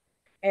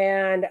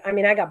 And I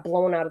mean, I got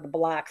blown out of the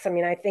blocks. I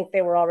mean, I think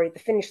they were already at the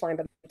finish line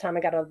by the time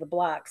I got out of the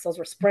blocks. Those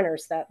were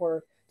sprinters that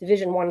were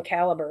Division I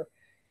caliber,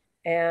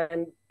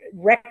 and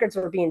records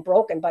were being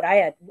broken. But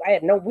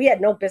we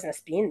had no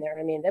business being there.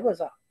 I mean, that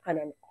was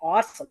an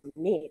awesome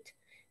meet.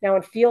 Now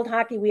in field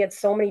hockey, we had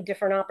so many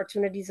different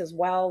opportunities as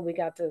well. We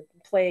got to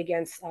play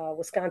against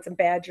Wisconsin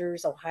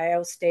Badgers,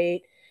 Ohio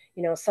State,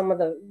 some of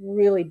the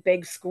really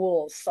big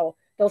schools. So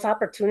those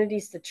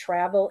opportunities to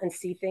travel and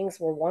see things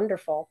were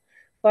wonderful.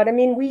 But I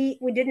mean, we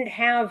didn't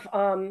have,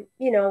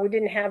 we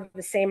didn't have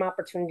the same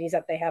opportunities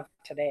that they have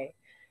today.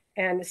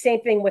 And the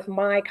same thing with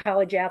my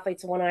college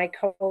athletes. When I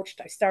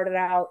coached, I started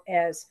out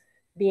as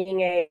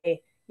being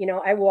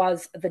I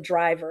was the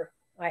driver.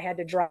 I had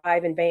to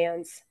drive in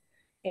vans.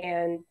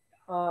 And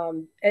I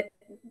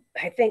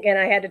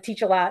had to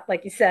teach a lot.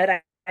 Like you said,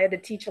 I had to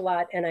teach a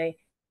lot. And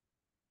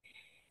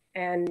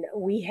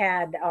we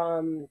had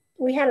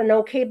an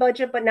okay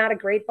budget, but not a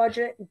great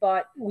budget,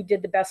 but we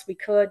did the best we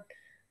could.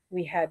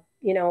 We had,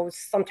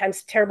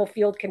 sometimes terrible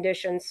field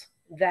conditions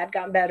that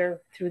got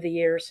better through the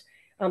years.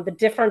 The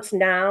difference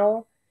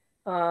now,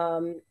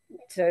 so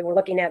we're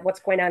looking at what's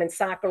going on in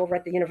soccer over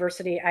at the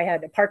university. I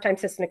had a part-time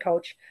assistant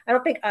coach. I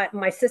don't think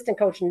my assistant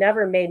coach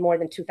never made more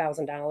than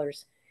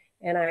 $2,000.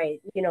 And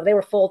they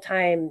were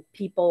full-time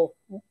people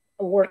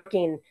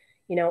working,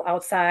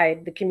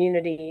 outside the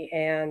community.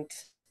 And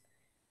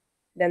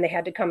then they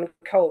had to come and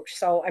coach.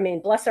 So, I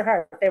mean, bless their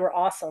heart, they were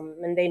awesome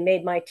and they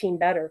made my team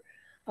better.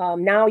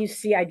 Now you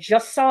see, I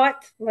just saw it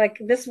like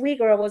this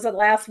week, or was it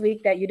last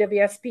week, that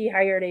UWSP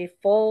hired a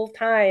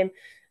full-time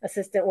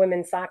assistant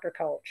women's soccer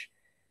coach.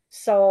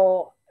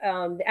 So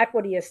the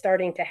equity is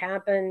starting to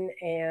happen,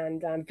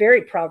 and I'm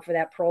very proud for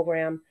that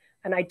program.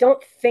 And I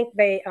don't think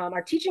they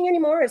are teaching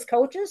anymore as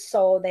coaches,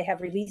 so they have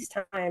release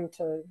time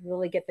to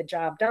really get the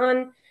job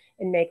done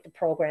and make the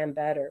program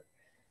better.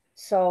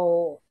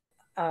 So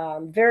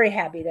very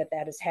happy that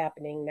that is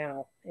happening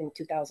now in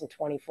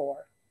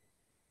 2024.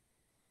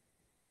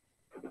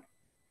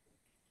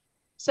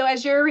 So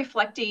as you're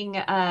reflecting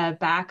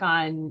back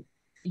on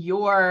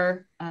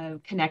your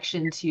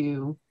connection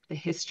to the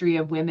history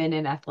of women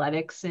in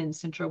athletics in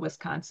central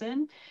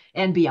Wisconsin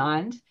and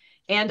beyond,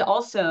 and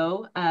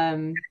also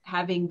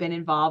having been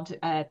involved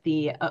at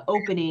the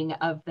opening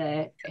of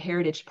the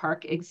Heritage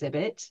Park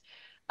exhibit,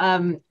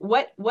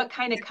 what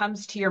kind of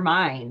comes to your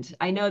mind?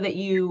 I know that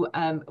you,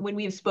 when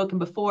we've spoken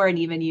before, and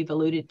even you've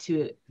alluded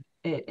to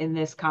it in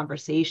this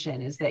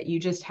conversation, is that you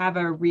just have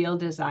a real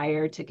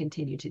desire to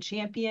continue to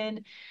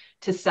champion,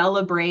 to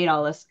celebrate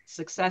all the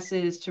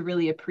successes, to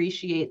really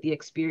appreciate the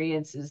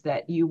experiences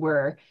that you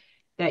were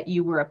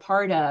a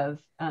part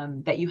of,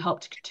 that you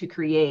helped to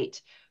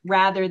create,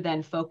 rather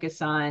than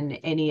focus on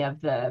any of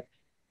the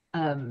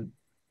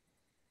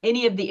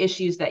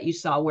issues that you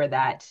saw where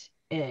that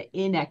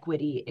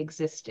inequity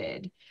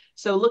existed.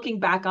 So looking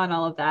back on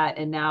all of that,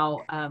 and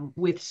now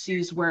with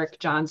Sue's work,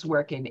 John's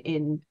work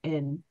in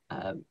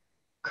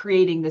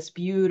creating this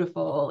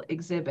beautiful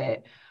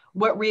exhibit,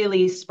 what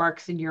really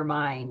sparks in your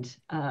mind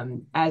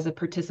as a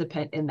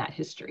participant in that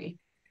history?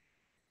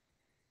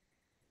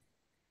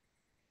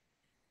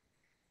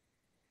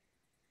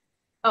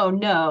 Oh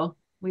no,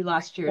 we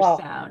lost your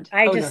sound. Oh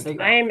no, there you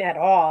go. I'm at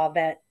awe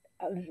that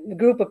the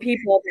group of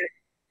people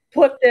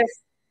that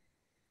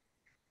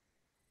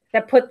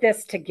put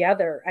this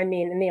together. I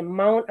mean, in the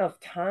amount of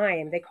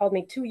time, they called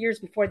me 2 years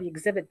before the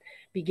exhibit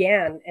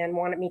began and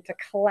wanted me to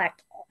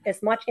collect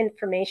as much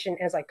information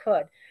as I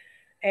could,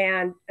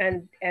 and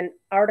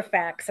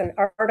artifacts and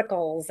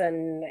articles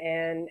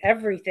and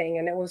everything.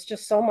 And it was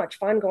just so much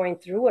fun going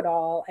through it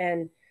all,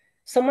 and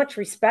so much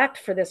respect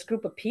for this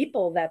group of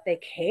people that they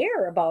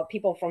care about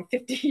people from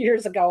 50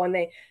 years ago, and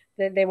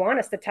they want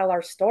us to tell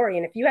our story.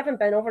 And if you haven't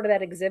been over to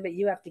that exhibit,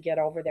 you have to get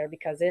over there,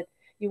 because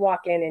you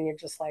walk in and you're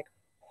just like,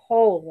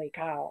 holy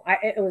cow.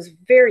 It was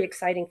very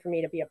exciting for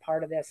me to be a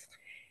part of this.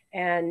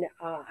 And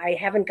I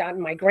haven't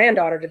gotten my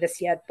granddaughter to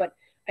this yet, but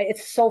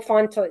it's so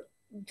fun to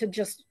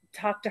just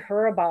talk to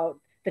her about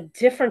the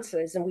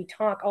differences. And we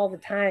talk all the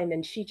time,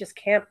 and she just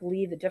can't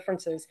believe the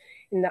differences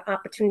in the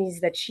opportunities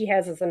that she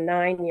has as a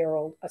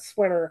 9-year-old, a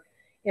swimmer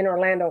in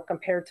Orlando,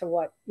 compared to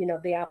what,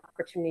 the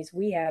opportunities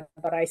we had.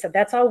 But I said,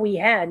 that's all we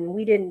had. And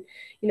we didn't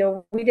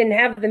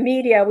have the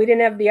media. We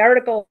didn't have the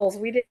articles.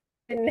 We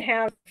didn't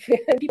have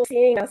people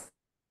seeing us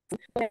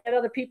at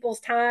other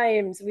people's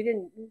times. We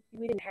didn't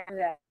have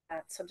that.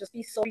 So just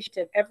be so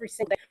appreciative every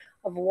single day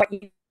of what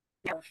you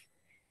have,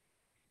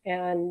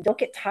 and don't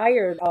get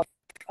tired of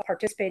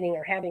participating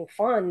or having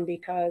fun,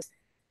 because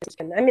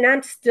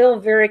I'm still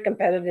very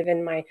competitive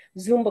in my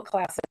Zumba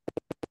classes,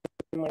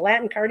 my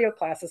Latin cardio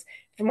classes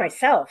for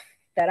myself,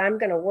 that I'm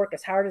going to work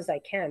as hard as I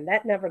can.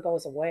 That never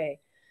goes away.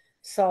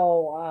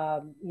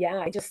 So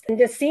and just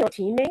seeing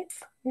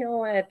teammates,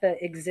 at the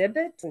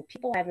exhibits, and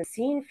people I haven't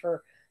seen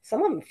for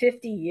some of them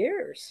 50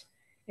 years,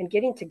 and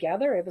getting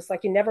together, it was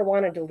like you never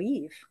wanted to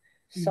leave.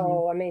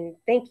 So, I mean,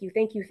 thank you.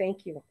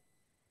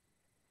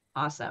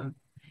 Awesome.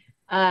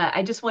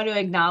 I just want to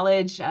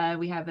acknowledge,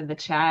 we have in the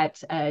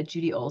chat,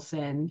 Judy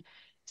Olson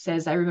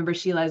says, I remember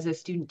Sheila as a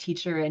student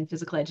teacher in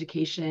physical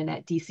education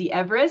at DC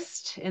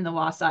Everest in the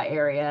Wausau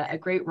area, a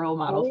great role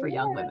model for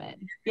young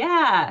women.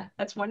 Yeah,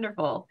 that's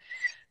wonderful.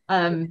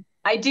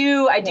 I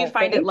do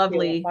find it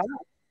lovely.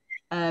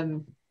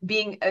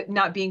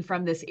 Not being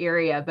from this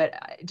area,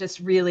 but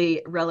just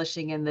really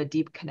relishing in the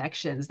deep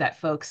connections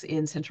that folks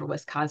in central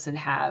Wisconsin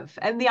have,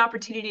 and the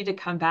opportunity to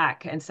come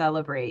back and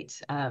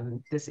celebrate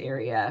this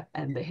area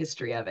and the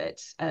history of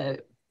it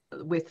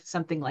with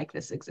something like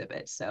this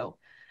exhibit. So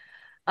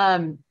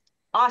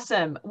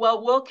awesome.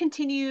 Well, we'll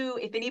continue.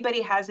 If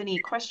anybody has any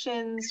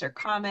questions or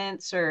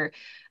comments, or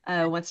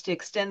wants to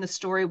extend the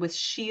story with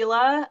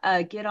Sheila,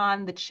 get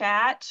on the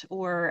chat,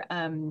 or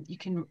you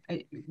can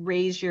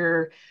raise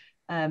your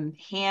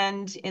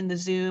hand in the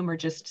Zoom, or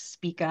just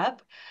speak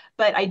up.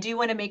 But I do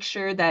want to make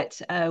sure that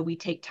we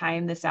take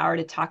time this hour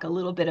to talk a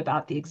little bit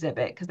about the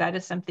exhibit, because that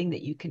is something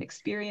that you can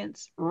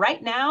experience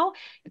right now.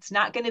 It's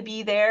not going to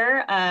be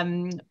there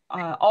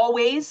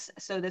always.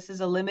 So this is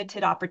a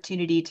limited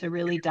opportunity to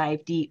really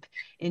dive deep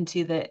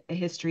into the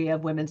history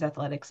of women's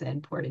athletics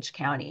in Portage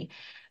County.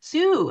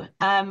 Sue,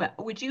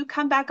 would you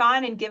come back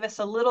on and give us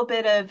a little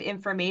bit of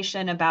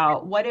information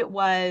about what it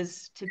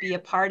was to be a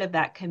part of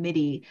that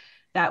committee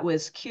that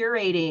was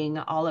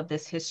curating all of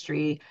this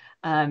history,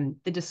 the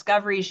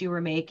discoveries you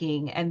were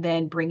making, and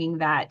then bringing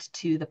that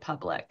to the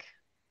public?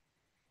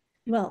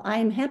 Well,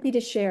 I'm happy to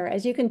share.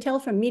 As you can tell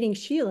from meeting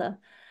Sheila,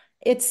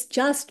 it's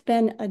just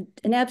been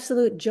an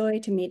absolute joy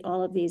to meet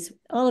all of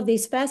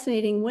these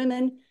fascinating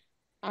women.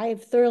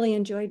 I've thoroughly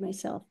enjoyed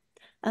myself.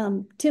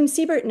 Tim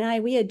Siebert and I,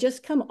 we had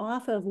just come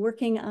off of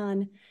working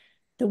on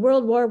the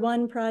World War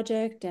I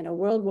project and a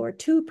World War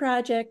II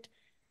project,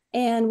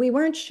 and we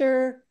weren't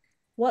sure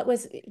what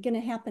was going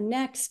to happen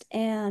next.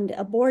 And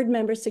a board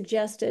member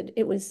suggested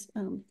it was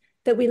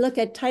that we look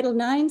at Title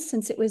IX,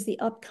 since it was the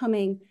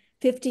upcoming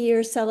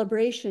 50-year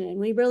celebration, and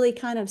we really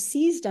kind of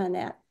seized on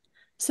that.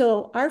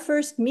 So our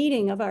first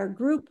meeting of our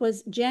group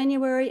was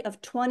January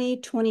of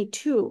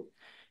 2022,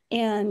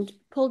 and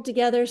pulled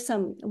together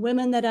some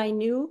women that I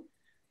knew,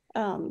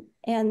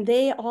 and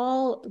they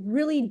all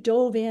really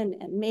dove in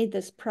and made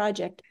this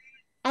project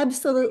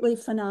absolutely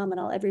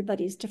phenomenal,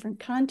 everybody's different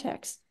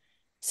contexts.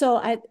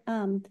 So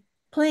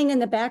playing in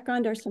the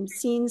background are some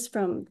scenes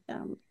from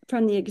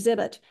the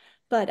exhibit,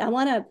 but I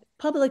want to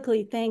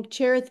publicly thank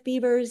Cherith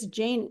Beavers,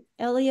 Jane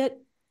Elliott,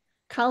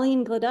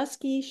 Colleen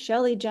Gladusky,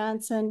 Shelley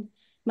Johnson,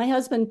 my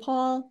husband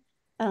Paul,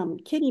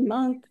 Kitty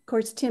Monk, of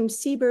course, Tim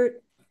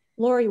Siebert,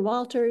 Lori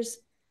Walters,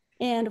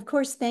 and of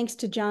course, thanks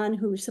to John,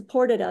 who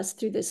supported us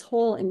through this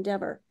whole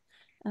endeavor.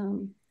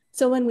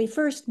 So when we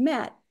first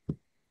met,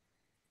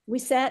 we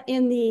sat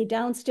in the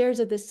downstairs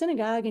of the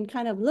synagogue and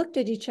kind of looked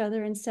at each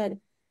other and said,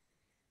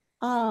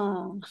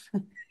 how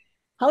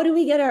do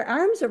we get our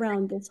arms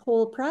around this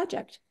whole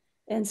project?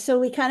 And so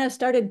we kind of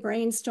started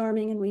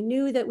brainstorming, and we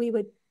knew that we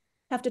would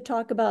have to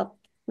talk about,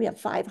 we have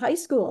 5 high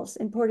schools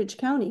in Portage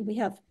County. We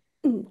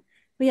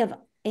have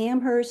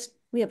Amherst,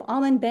 we have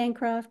Almond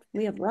Bancroft,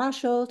 we have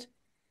Rosholt,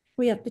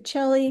 we have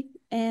Pacelli,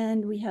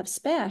 and we have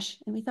Spash.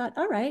 And we thought,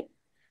 all right,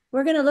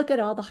 we're going to look at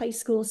all the high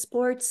school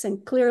sports,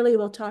 and clearly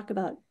we'll talk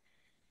about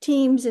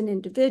teams and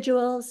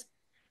individuals.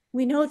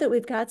 We know that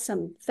we've got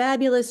some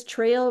fabulous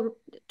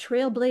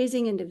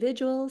trailblazing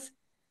individuals.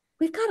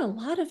 We've got a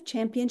lot of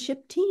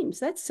championship teams.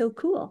 That's so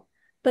cool.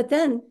 But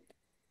then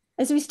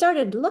as we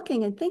started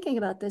looking and thinking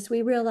about this,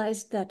 we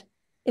realized that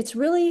it's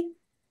really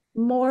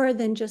more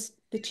than just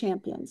the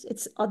champions.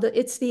 It's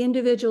the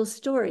individual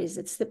stories.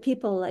 It's the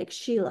people like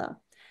Sheila.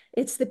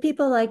 It's the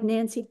people like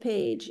Nancy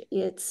Page.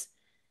 It's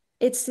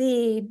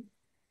the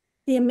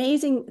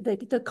amazing,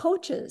 the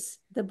coaches,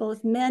 the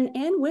both men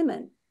and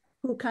women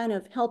who kind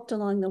of helped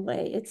along the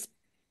way.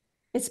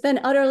 It's been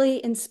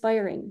utterly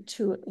inspiring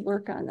to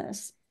work on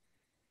this.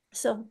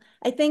 So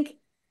I think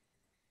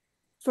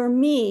for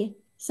me,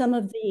 some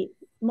of the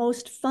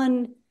most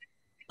fun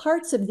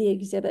parts of the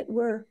exhibit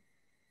were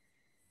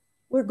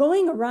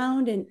going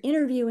around and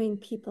interviewing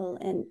people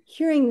and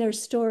hearing their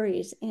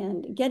stories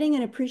and getting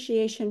an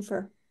appreciation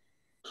for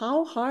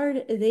how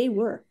hard they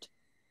worked.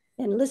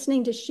 And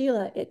listening to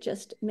Sheila, it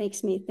just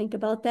makes me think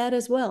about that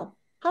as well.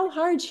 How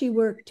hard she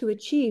worked to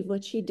achieve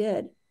what she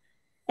did.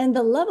 And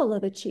the level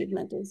of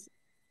achievement is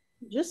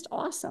just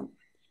awesome.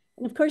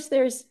 And of course,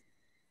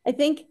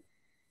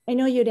 I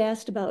know you'd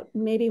asked about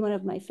maybe one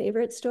of my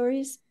favorite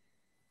stories.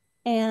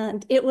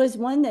 And it was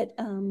one that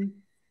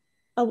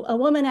a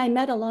woman I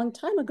met a long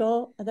time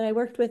ago that I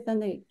worked with on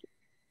the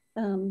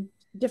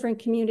different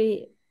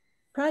community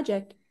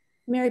project,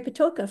 Mary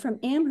Patoka from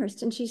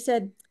Amherst. And she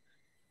said,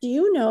 do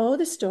you know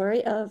the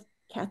story of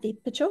Kathy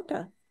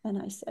Pachoka?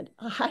 And I said,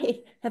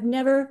 I have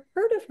never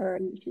heard of her.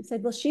 And she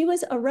said, well, she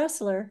was a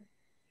wrestler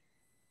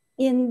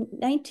in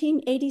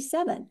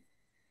 1987.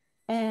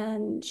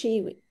 And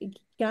she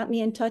got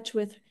me in touch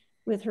with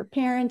her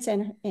parents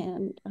and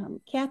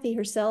Kathy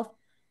herself.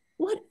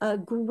 What a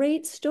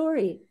great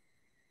story.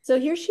 So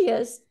here she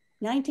is,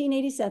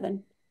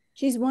 1987.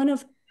 She's one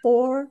of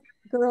 4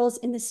 girls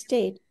in the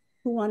state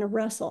who want to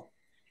wrestle.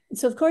 And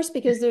so of course,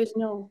 because there's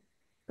no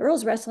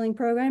girls wrestling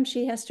program,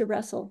 she has to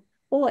wrestle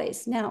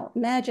boys. Now,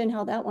 imagine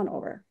how that went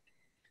over.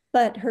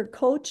 But her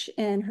coach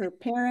and her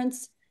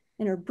parents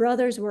and her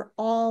brothers were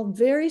all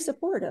very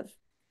supportive,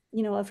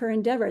 of her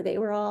endeavor. They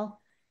were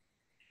all,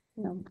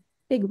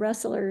 big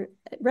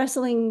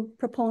wrestling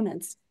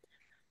proponents.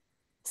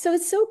 So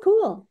it's so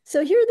cool.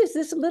 So here there's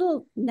this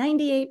little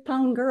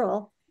 98-pound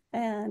girl,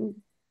 and,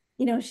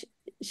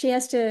 she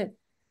has to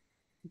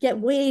get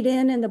weighed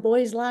in the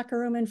boys' locker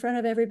room in front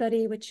of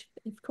everybody, which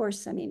of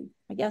course,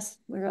 I guess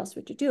where else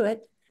would you do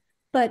it?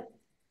 But,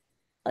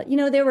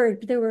 there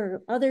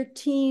were other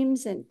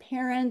teams and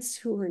parents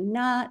who were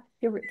not,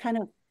 they were kind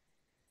of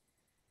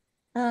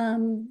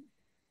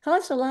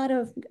caused a lot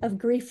of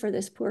grief for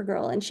this poor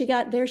girl. And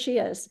there she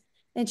is.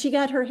 And she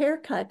got her hair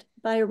cut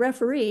by a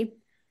referee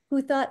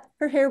who thought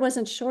her hair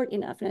wasn't short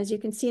enough. And as you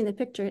can see in the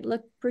picture, it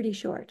looked pretty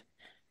short.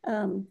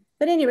 But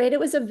at any rate, it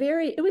was a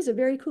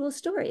very cool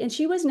story. And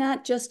she was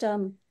not just,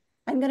 I'm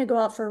going to go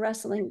out for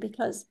wrestling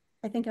because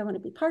I think I want to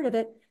be part of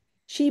it.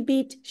 She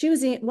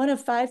was one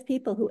of 5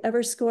 people who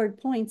ever scored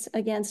points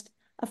against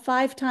a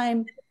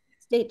 5-time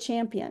state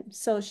champion.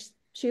 So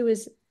she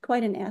was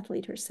quite an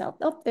athlete herself.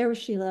 Oh, there was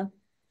Sheila.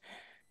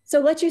 So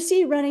what you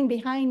see running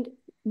behind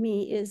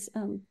me is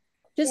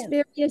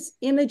various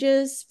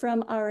images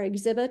from our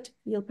exhibit.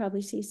 You'll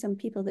probably see some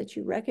people that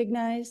you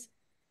recognize.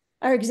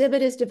 Our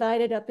exhibit is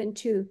divided up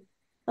into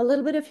a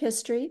little bit of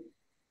history,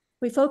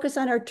 We focus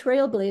on our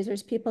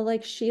trailblazers, people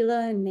like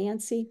Sheila and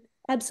Nancy,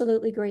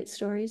 absolutely great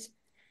stories.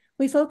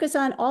 We focus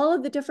on all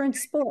of the different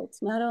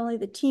sports, not only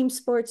the team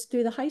sports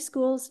through the high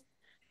schools,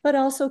 but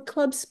also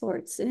club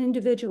sports and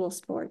individual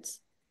sports.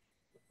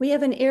 We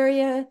have an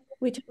area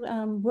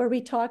where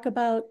we talk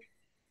about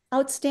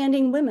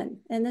outstanding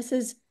women, and this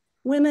is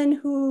women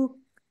who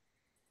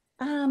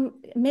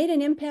made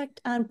an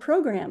impact on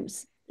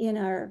programs in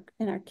our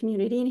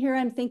community. And here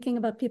I'm thinking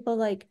about people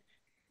like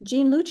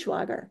Jean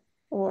Luchwager,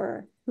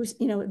 or who's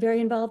very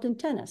involved in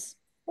tennis,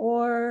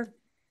 or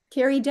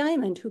Carrie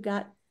Diamond, who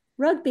got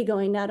rugby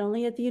going not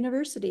only at the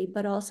university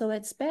but also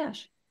at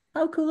SPASH.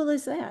 How cool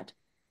is that?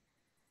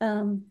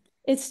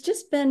 It's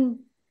just been,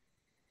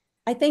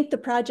 I think, the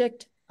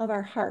project of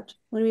our heart.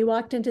 When we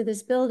walked into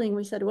this building,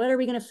 we said, what are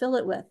we going to fill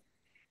it with?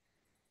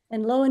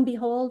 And lo and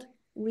behold,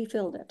 we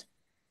filled it.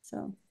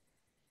 So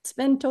it's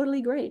been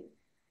totally great.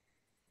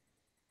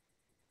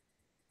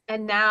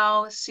 And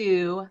now,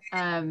 Sue,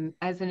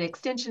 as an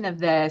extension of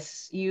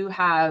this, you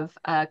have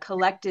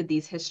collected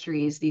these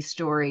histories, these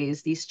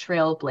stories, these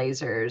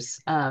trailblazers,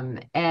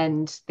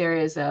 and there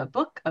is a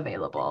book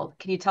available.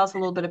 Can you tell us a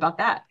little bit about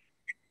that?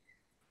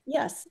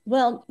 Yes.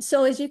 Well,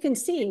 so as you can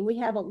see, we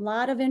have a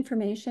lot of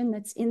information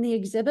that's in the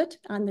exhibit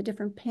on the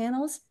different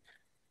panels,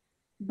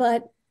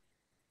 but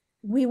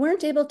we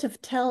weren't able to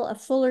tell a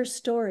fuller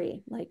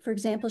story, like, for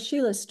example,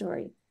 Sheila's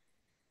story.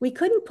 We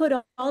couldn't put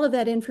all of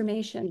that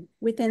information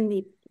within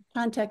the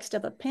context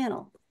of a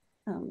panel.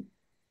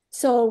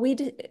 So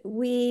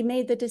we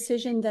made the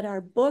decision that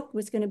our book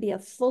was going to be a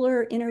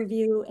fuller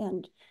interview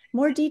and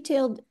more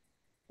detailed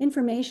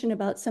information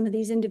about some of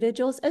these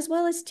individuals as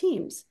well as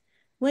teams.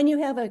 When you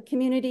have a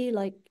community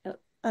like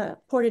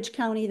Portage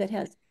County that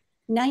has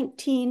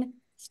 19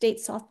 state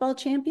softball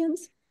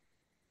champions,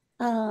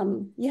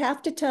 you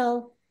have to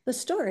tell the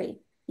story.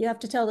 You have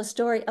to tell the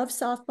story of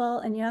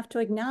softball, and you have to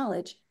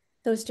acknowledge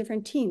those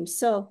different teams.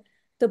 So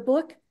the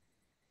book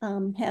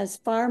has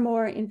far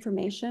more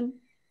information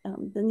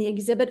than the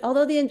exhibit,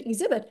 although the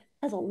exhibit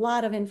has a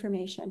lot of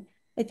information.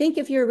 I think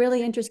if you're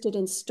really interested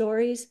in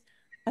stories,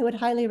 I would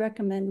highly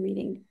recommend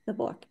reading the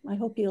book. I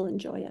hope you'll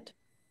enjoy it.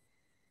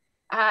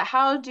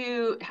 How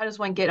does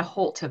one get a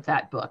hold of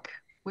that book?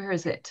 Where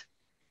is it?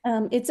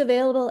 It's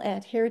available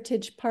at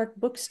Heritage Park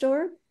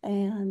Bookstore,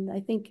 and I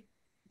think,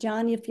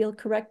 John, if you'll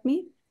correct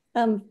me,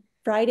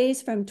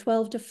 Fridays from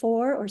 12 to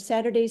 4 or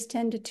Saturdays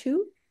 10 to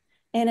 2.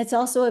 And it's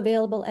also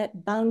available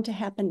at Bound to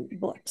Happen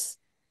Books.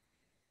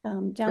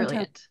 Downtown.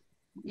 Brilliant.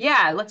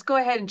 Yeah, let's go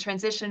ahead and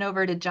transition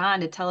over to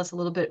John to tell us a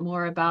little bit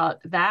more about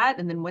that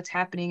and then what's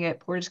happening at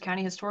Portage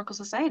County Historical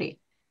Society.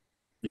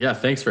 Yeah,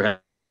 thanks for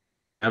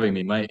having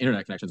me. My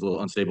internet connection is a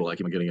little unstable. I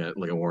keep getting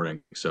a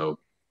warning. So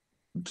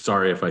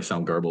sorry if I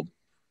sound garbled.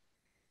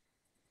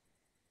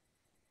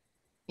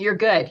 You're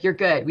good. You're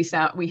good.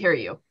 We hear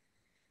you.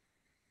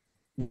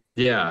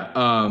 Yeah.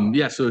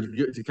 So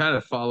to kind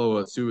of follow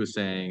what Sue was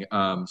saying,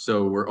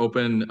 so we're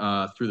open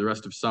through the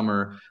rest of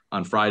summer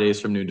on Fridays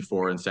from noon to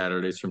 4 and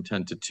Saturdays from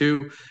 10 to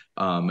 2.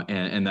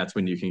 And that's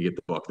when you can get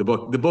the book.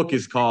 The book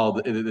is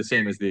called the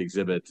same as the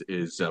exhibit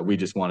is We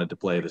Just Wanted to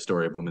Play the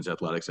Story of Women's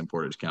Athletics in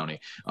Portage County.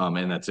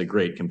 And that's a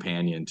great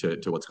companion to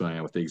what's going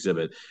on with the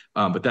exhibit.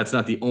 But that's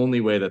not the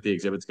only way that the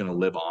exhibit's going to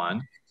live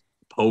on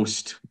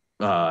post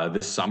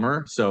this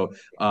summer. So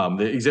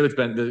the exhibit's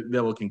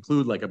that will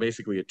conclude like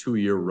basically a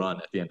 2-year run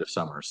at the end of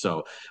summer.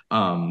 So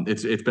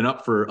it's been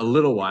up for a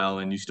little while,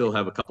 and you still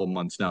have a couple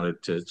months now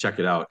to check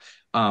it out.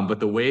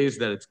 But the ways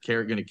that it's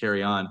going to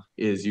carry on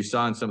is you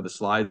saw in some of the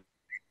slides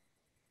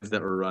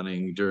that were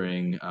running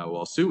during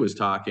while Sue was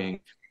talking.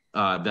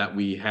 That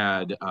we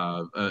had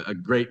a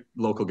great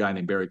local guy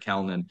named Barry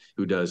Kalnin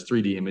who does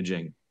 3D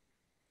imaging.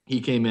 He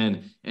came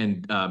in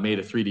and made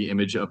a 3D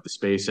image of the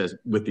space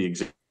with the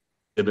exhibit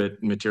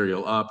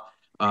material up.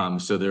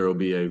 So there will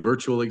be a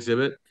virtual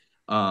exhibit,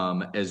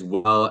 as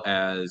well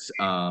as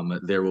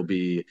there will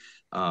be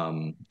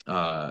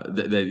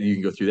that you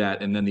can go through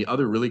that. And then the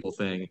other really cool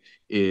thing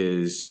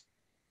is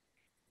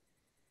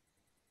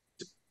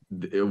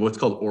what's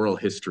called oral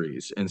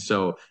histories. And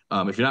so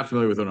if you're not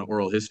familiar with what an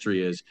oral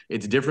history is,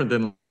 it's different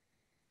than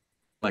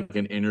like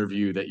an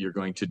interview that you're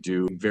going to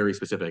do very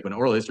specific. An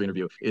oral history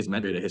interview is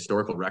meant to be a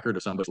historical record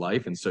of somebody's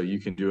life. And so you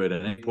can do it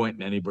at any point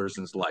in any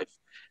person's life.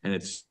 And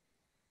it's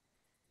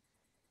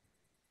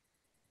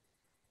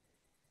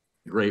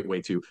a great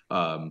way to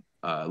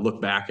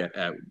look back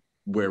at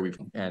where we've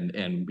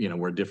and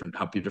where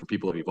how different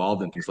people have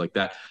evolved and things like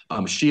that.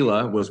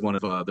 Sheila was one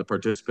of the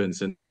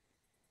participants in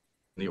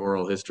the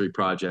oral history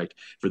project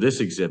for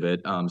this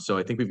exhibit. So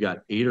I think we've got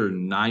 8 or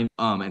 9.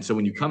 And so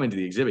when you come into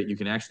the exhibit, you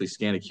can actually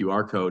scan a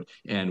QR code.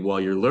 And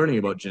while you're learning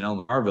about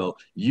Janelle Marville,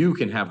 you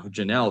can have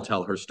Janelle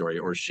tell her story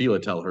or Sheila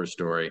tell her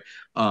story.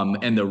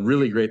 And the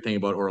really great thing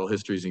about oral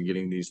histories and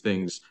getting these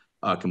things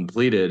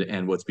completed,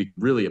 and what's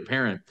really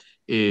apparent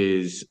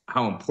is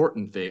how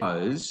important they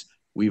are.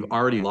 We've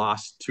already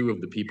lost 2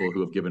 of the people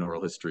who have given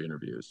oral history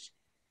interviews.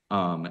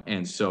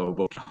 And so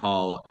both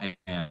Hall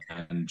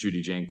and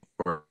Judy Jank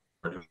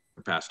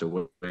passed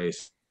away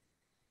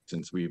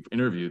since we've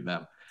interviewed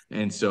them.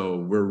 And so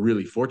we're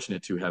really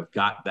fortunate to have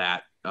got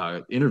that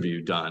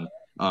interview done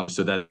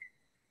so that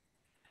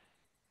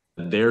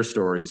their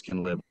stories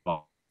can live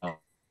on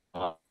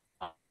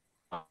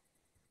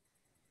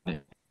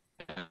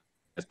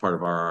as part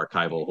of our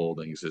archival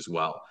holdings as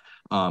well.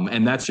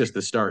 And that's just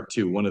the start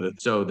too.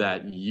 So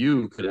that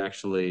you could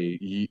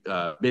actually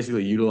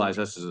basically utilize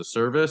us as a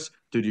service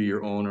to do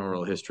your own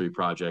oral history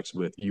projects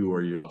with you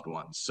or your loved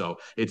ones. So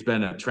it's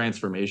been a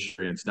transformation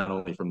experience, not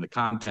only from the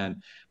content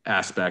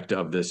aspect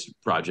of this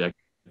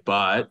project,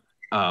 but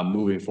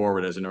moving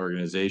forward as an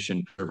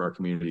organization, serve our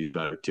community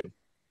better too.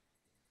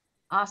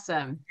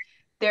 Awesome.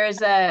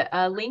 There's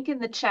a link in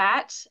the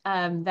chat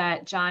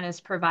that John has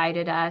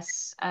provided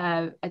us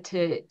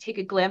to take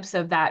a glimpse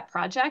of that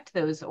project,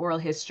 those oral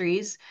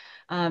histories,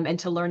 and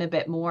to learn a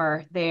bit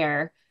more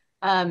there.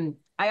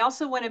 I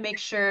also want to make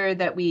sure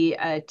that we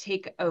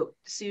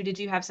Sue, did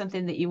you have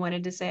something that you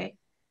wanted to say?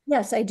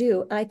 Yes, I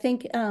do. I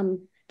think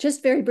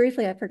just very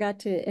briefly, I forgot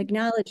to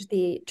acknowledge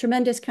the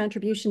tremendous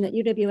contribution that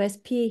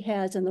UWSP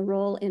has in the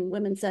role in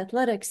women's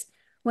athletics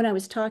when I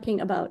was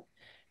talking about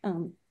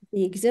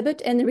the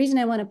exhibit. And the reason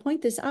I want to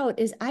point this out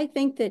is I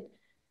think that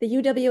the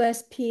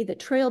UWSP, the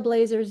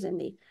trailblazers,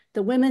 and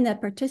the women that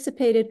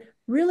participated,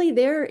 really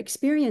their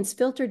experience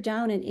filtered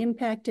down and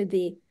impacted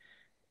the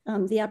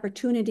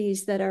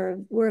opportunities that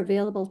were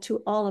available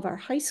to all of our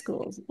high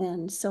schools.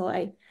 And so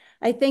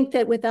I think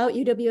that without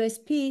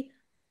UWSP,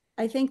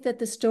 I think that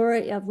the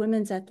story of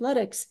women's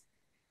athletics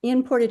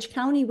in Portage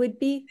County would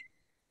be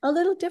a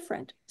little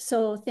different.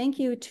 So thank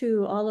you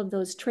to all of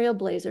those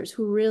trailblazers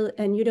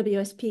and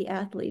UWSP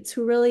athletes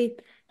who really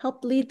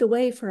helped lead the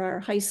way for our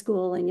high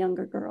school and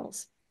younger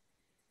girls.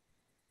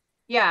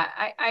 Yeah,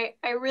 I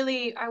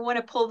want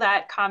to pull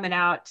that comment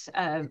out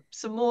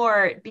some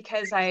more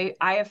because I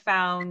have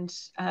found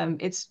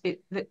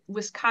that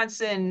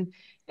Wisconsin,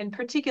 and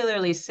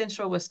particularly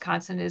central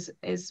Wisconsin,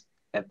 is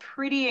a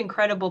pretty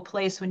incredible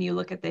place when you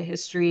look at the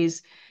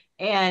histories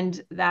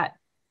and that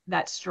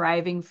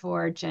striving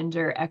for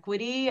gender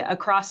equity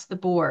across the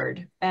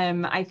board.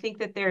 I think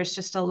that there's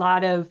just a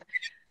lot of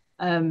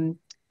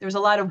there's a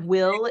lot of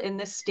will in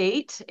this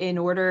state in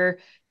order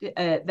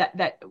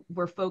that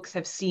where folks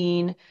have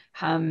seen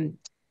have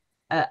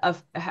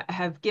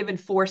given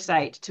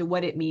foresight to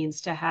what it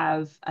means to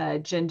have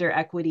gender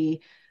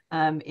equity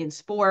in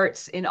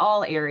sports, in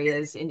all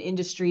areas, in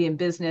industry, in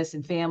business,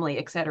 in family,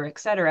 et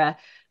cetera,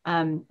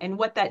 and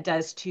what that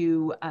does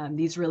to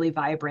these really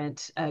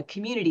vibrant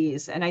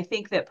communities. And I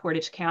think that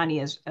Portage County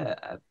is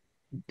a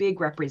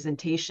big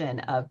representation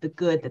of the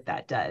good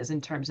that does in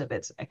terms of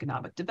its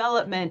economic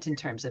development, in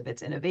terms of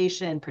its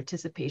innovation,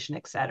 participation,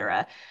 et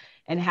cetera.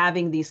 And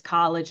having these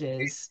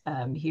colleges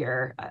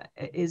here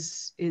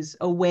is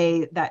a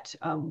way that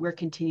we're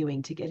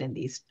continuing to get in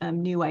these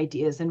new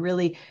ideas and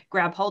really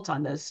grab hold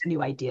on those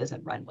new ideas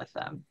and run with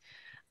them.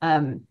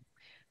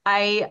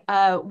 I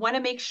want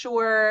to make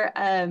sure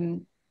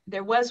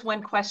there was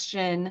one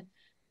question.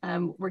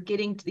 We're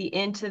getting to the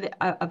end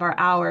of our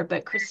hour,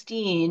 but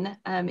Christine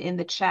in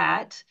the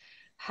chat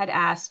had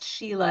asked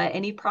Sheila,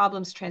 any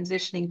problems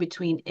transitioning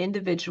between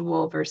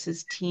individual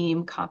versus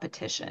team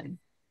competition?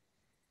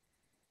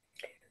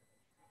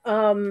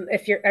 Are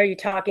you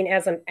talking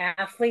as an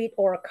athlete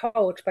or a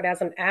coach? But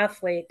as an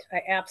athlete,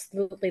 I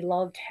absolutely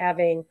loved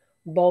having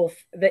both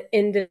the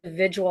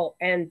individual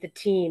and the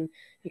team,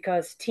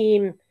 because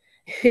team,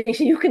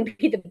 you can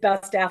be the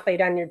best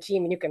athlete on your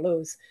team and you can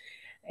lose.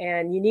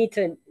 And you need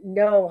to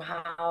know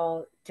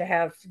how to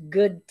have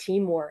good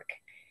teamwork.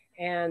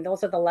 And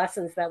those are the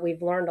lessons that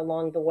we've learned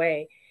along the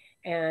way.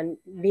 And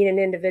being an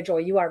individual,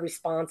 you are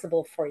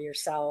responsible for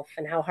yourself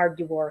and how hard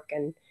you work.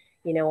 And,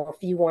 you know,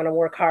 if you want to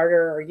work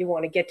harder or you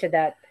want to get to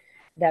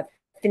that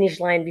finish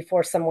line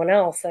before someone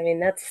else, I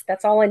mean,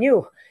 that's all on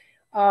you.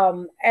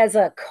 As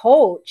a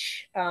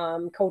coach,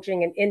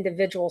 coaching an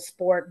individual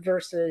sport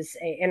versus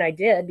and I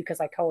did because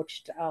I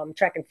coached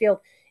track and field,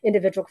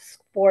 individual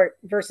sport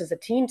versus a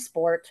team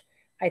sport,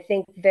 I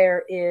think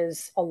there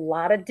is a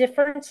lot of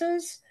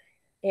differences.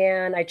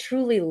 And I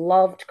truly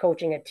loved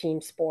coaching a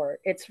team sport.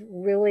 It's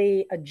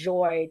really a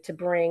joy to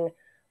bring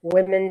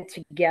women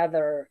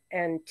together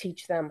and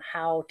teach them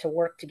how to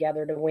work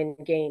together to win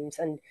games.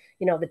 And,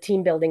 you know, the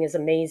team building is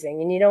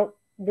amazing. And you don't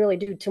really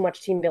do too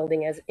much team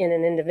building as in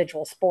an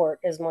individual sport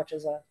as much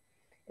as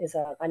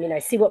I mean, I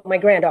see what my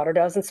granddaughter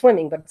does in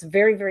swimming, but it's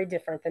very, very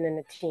different than in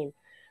a team.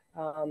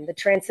 The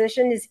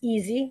transition is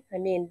easy. I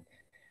mean,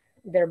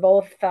 they're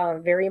both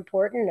very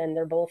important and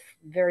they're both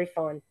very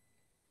fun.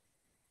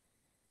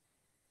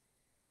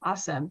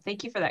 Awesome.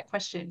 Thank you for that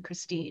question,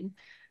 Christine.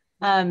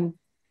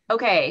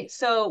 Okay,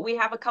 so we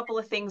have a couple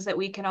of things that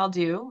we can all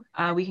do.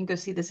 We can go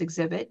see this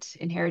exhibit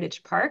in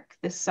Heritage Park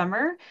this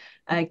summer.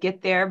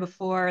 Get there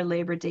before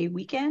Labor Day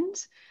weekend.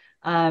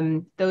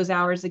 Those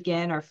hours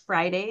again are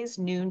Fridays,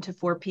 noon to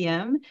 4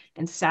 p.m.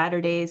 and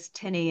Saturdays,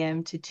 10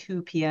 a.m. to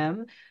 2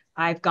 p.m.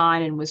 I've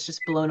gone and was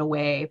just blown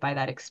away by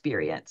that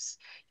experience.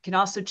 You can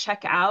also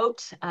check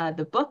out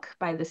the book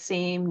by the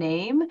same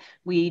name,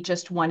 We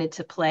Just Wanted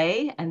to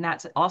Play, and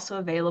that's also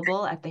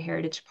available at the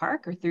Heritage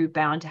Park or through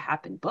Bound to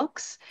Happen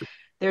Books.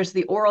 There's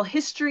the oral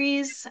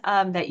histories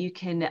that you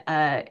can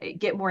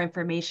get more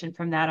information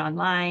from that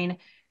online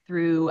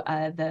through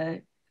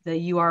the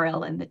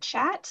URL in the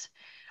chat.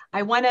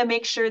 I want to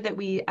make sure that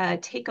we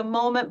take a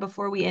moment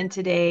before we end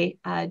today.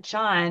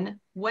 John,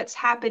 what's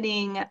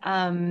happening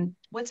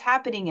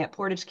at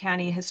Portage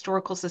County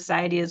Historical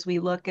Society as we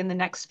look in the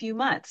next few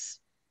months?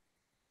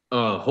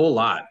 A whole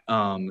lot.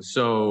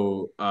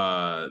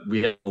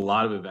 We have a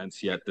lot of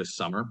events yet this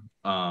summer.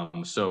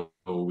 So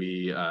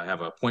we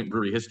have a Point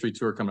Brewery History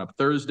Tour coming up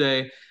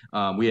Thursday.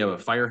 We have a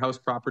firehouse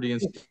property in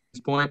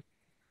Stevens Point.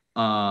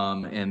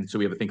 And so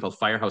we have a thing called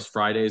Firehouse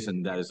Fridays,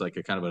 and that is like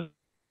a kind of a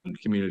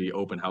community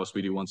open house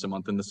we do once a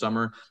month in the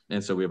summer.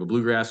 And so we have a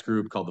bluegrass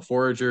group called the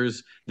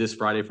Foragers this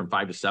Friday from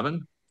 5 to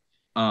 7.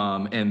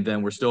 And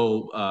then we're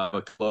still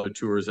a couple of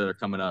tours that are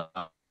coming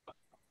up.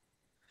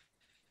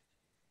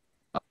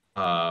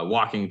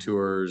 Walking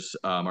tours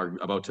are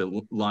about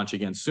to launch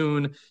again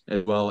soon,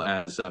 as well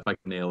as if I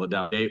can nail it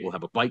down date, we'll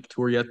have a bike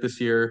tour yet this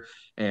year,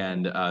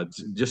 and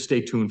just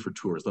stay tuned for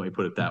tours. Let me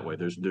put it that way.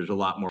 There's a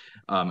lot more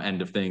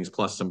end of things,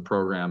 plus some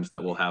programs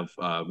that we'll have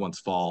once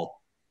fall.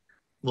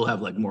 We'll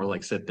have like more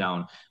like sit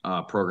down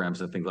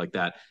programs and things like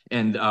that.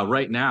 And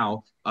right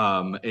now,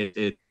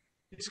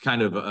 it's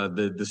kind of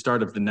the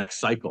start of the next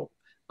cycle.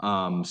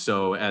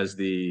 So as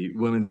the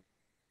women's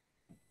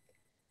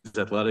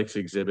athletics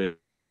exhibit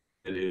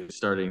is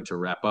starting to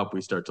wrap up,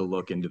 we start to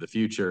look into the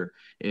future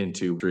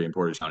into in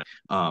Portage County.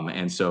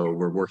 And so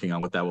we're working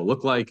on what that will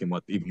look like and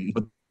what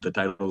the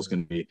title is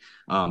going to be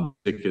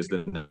because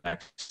the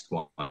next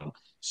one.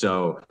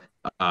 So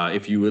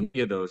if you would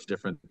any of those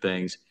different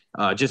things,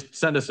 just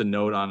send us a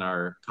note on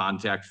our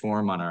contact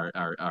form on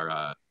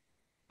our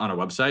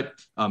website.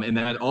 And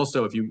then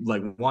also, if you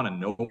like want to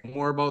know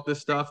more about this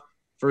stuff,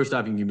 first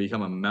off, you can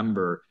become a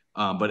member.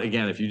 But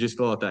again, if you just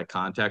fill out that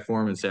contact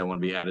form and say, I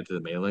want to be added to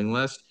the mailing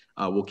list,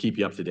 we'll keep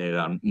you up to date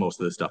on most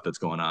of the stuff that's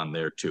going on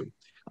there too.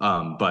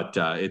 But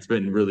it's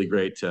been really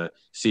great to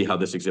see how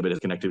this exhibit is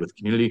connected with the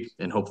community,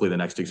 and hopefully the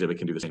next exhibit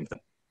can do the same thing.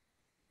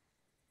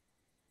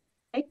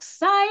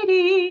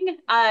 Exciting.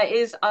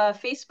 Is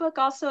Facebook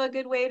also a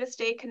good way to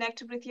stay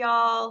connected with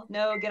y'all?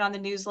 No, get on the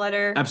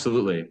newsletter?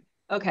 Absolutely.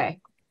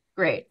 Okay,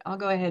 great. I'll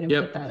go ahead and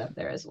put that up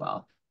there as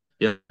well.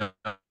 Yeah,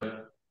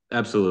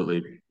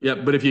 absolutely. Yeah,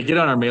 but if you get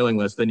on our mailing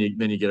list, then you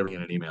get everything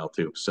in an email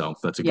too. So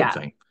that's a good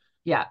thing.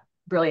 Yeah,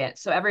 brilliant.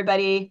 So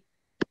everybody,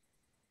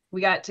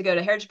 we got to go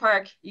to Heritage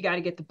Park. You got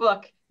to get the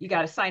book. You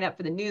got to sign up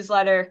for the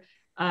newsletter.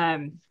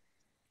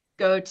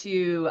 Go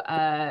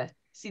to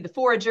see the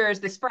Foragers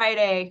this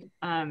Friday.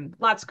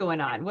 Lots going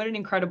on. What an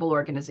incredible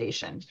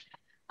organization.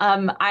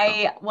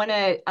 I want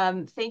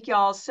to thank you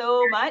all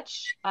so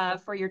much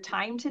for your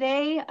time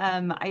today.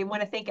 I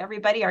want to thank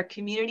everybody, our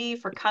community,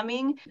 for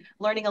coming,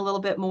 learning a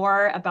little bit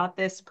more about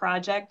this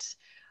project.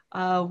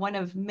 One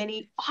of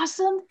many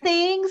awesome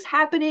things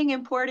happening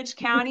in Portage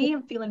County.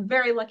 I'm feeling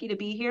very lucky to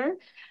be here.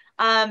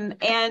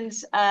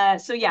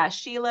 So yeah,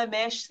 Sheila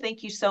Miech,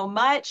 thank you so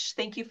much.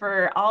 Thank you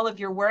for all of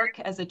your work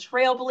as a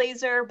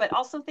trailblazer, but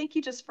also thank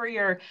you just for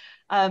your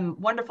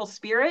wonderful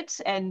spirit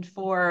and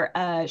for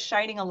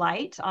shining a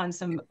light on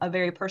some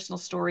very personal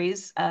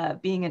stories,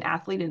 being an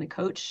athlete and a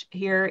coach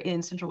here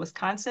in Central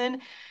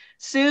Wisconsin.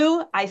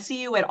 Sue, I see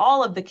you at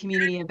all of the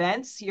community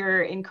events.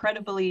 You're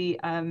incredibly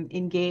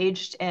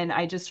engaged, and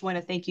I just want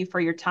to thank you for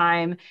your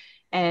time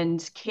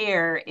and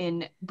care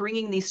in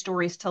bringing these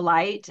stories to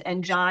light.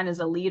 And John, as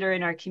a leader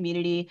in our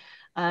community,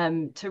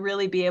 to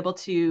really be able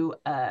to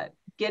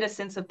get a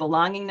sense of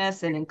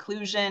belongingness and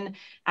inclusion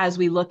as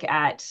we look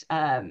at,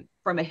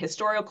 from a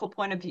historical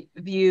point of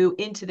view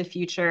into the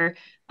future.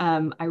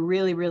 I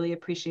really, really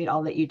appreciate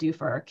all that you do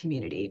for our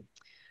community.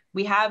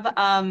 We have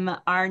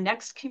our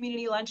next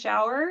community lunch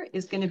hour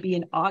is going to be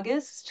in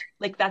August.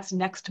 Like that's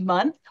next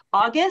month,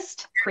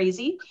 August,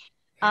 crazy.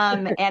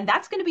 And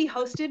that's going to be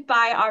hosted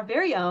by our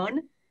very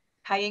own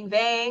Kai-Ying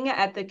Vang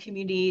at the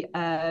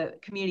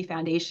Community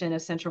Foundation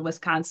of Central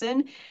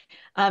Wisconsin.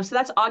 So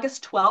that's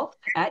August 12th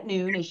at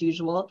noon as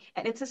usual.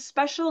 And it's a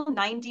special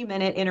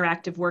 90-minute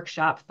interactive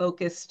workshop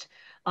focused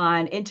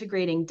on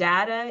integrating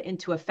data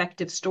into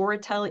effective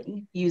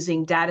storytelling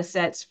using data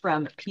sets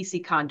from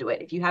PC Conduit.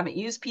 If you haven't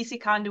used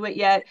PC Conduit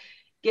yet,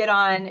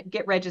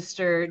 get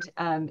registered.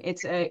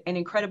 It's an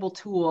incredible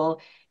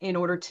tool in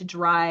order to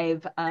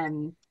drive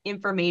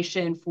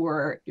information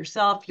for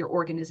yourself, your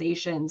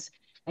organizations,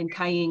 and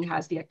Kai-Ying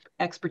has the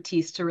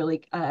expertise to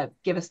really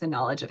give us the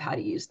knowledge of how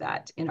to use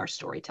that in our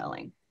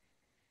storytelling.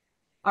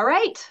 All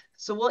right,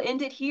 so we'll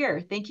end it here.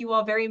 Thank you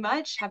all very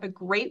much. Have a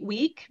great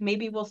week.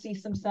 Maybe we'll see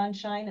some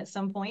sunshine at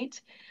some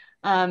point.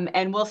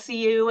 And we'll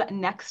see you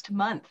next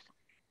month.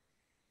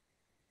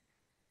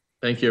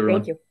 Thank you,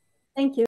 everyone. Thank you. Thank you.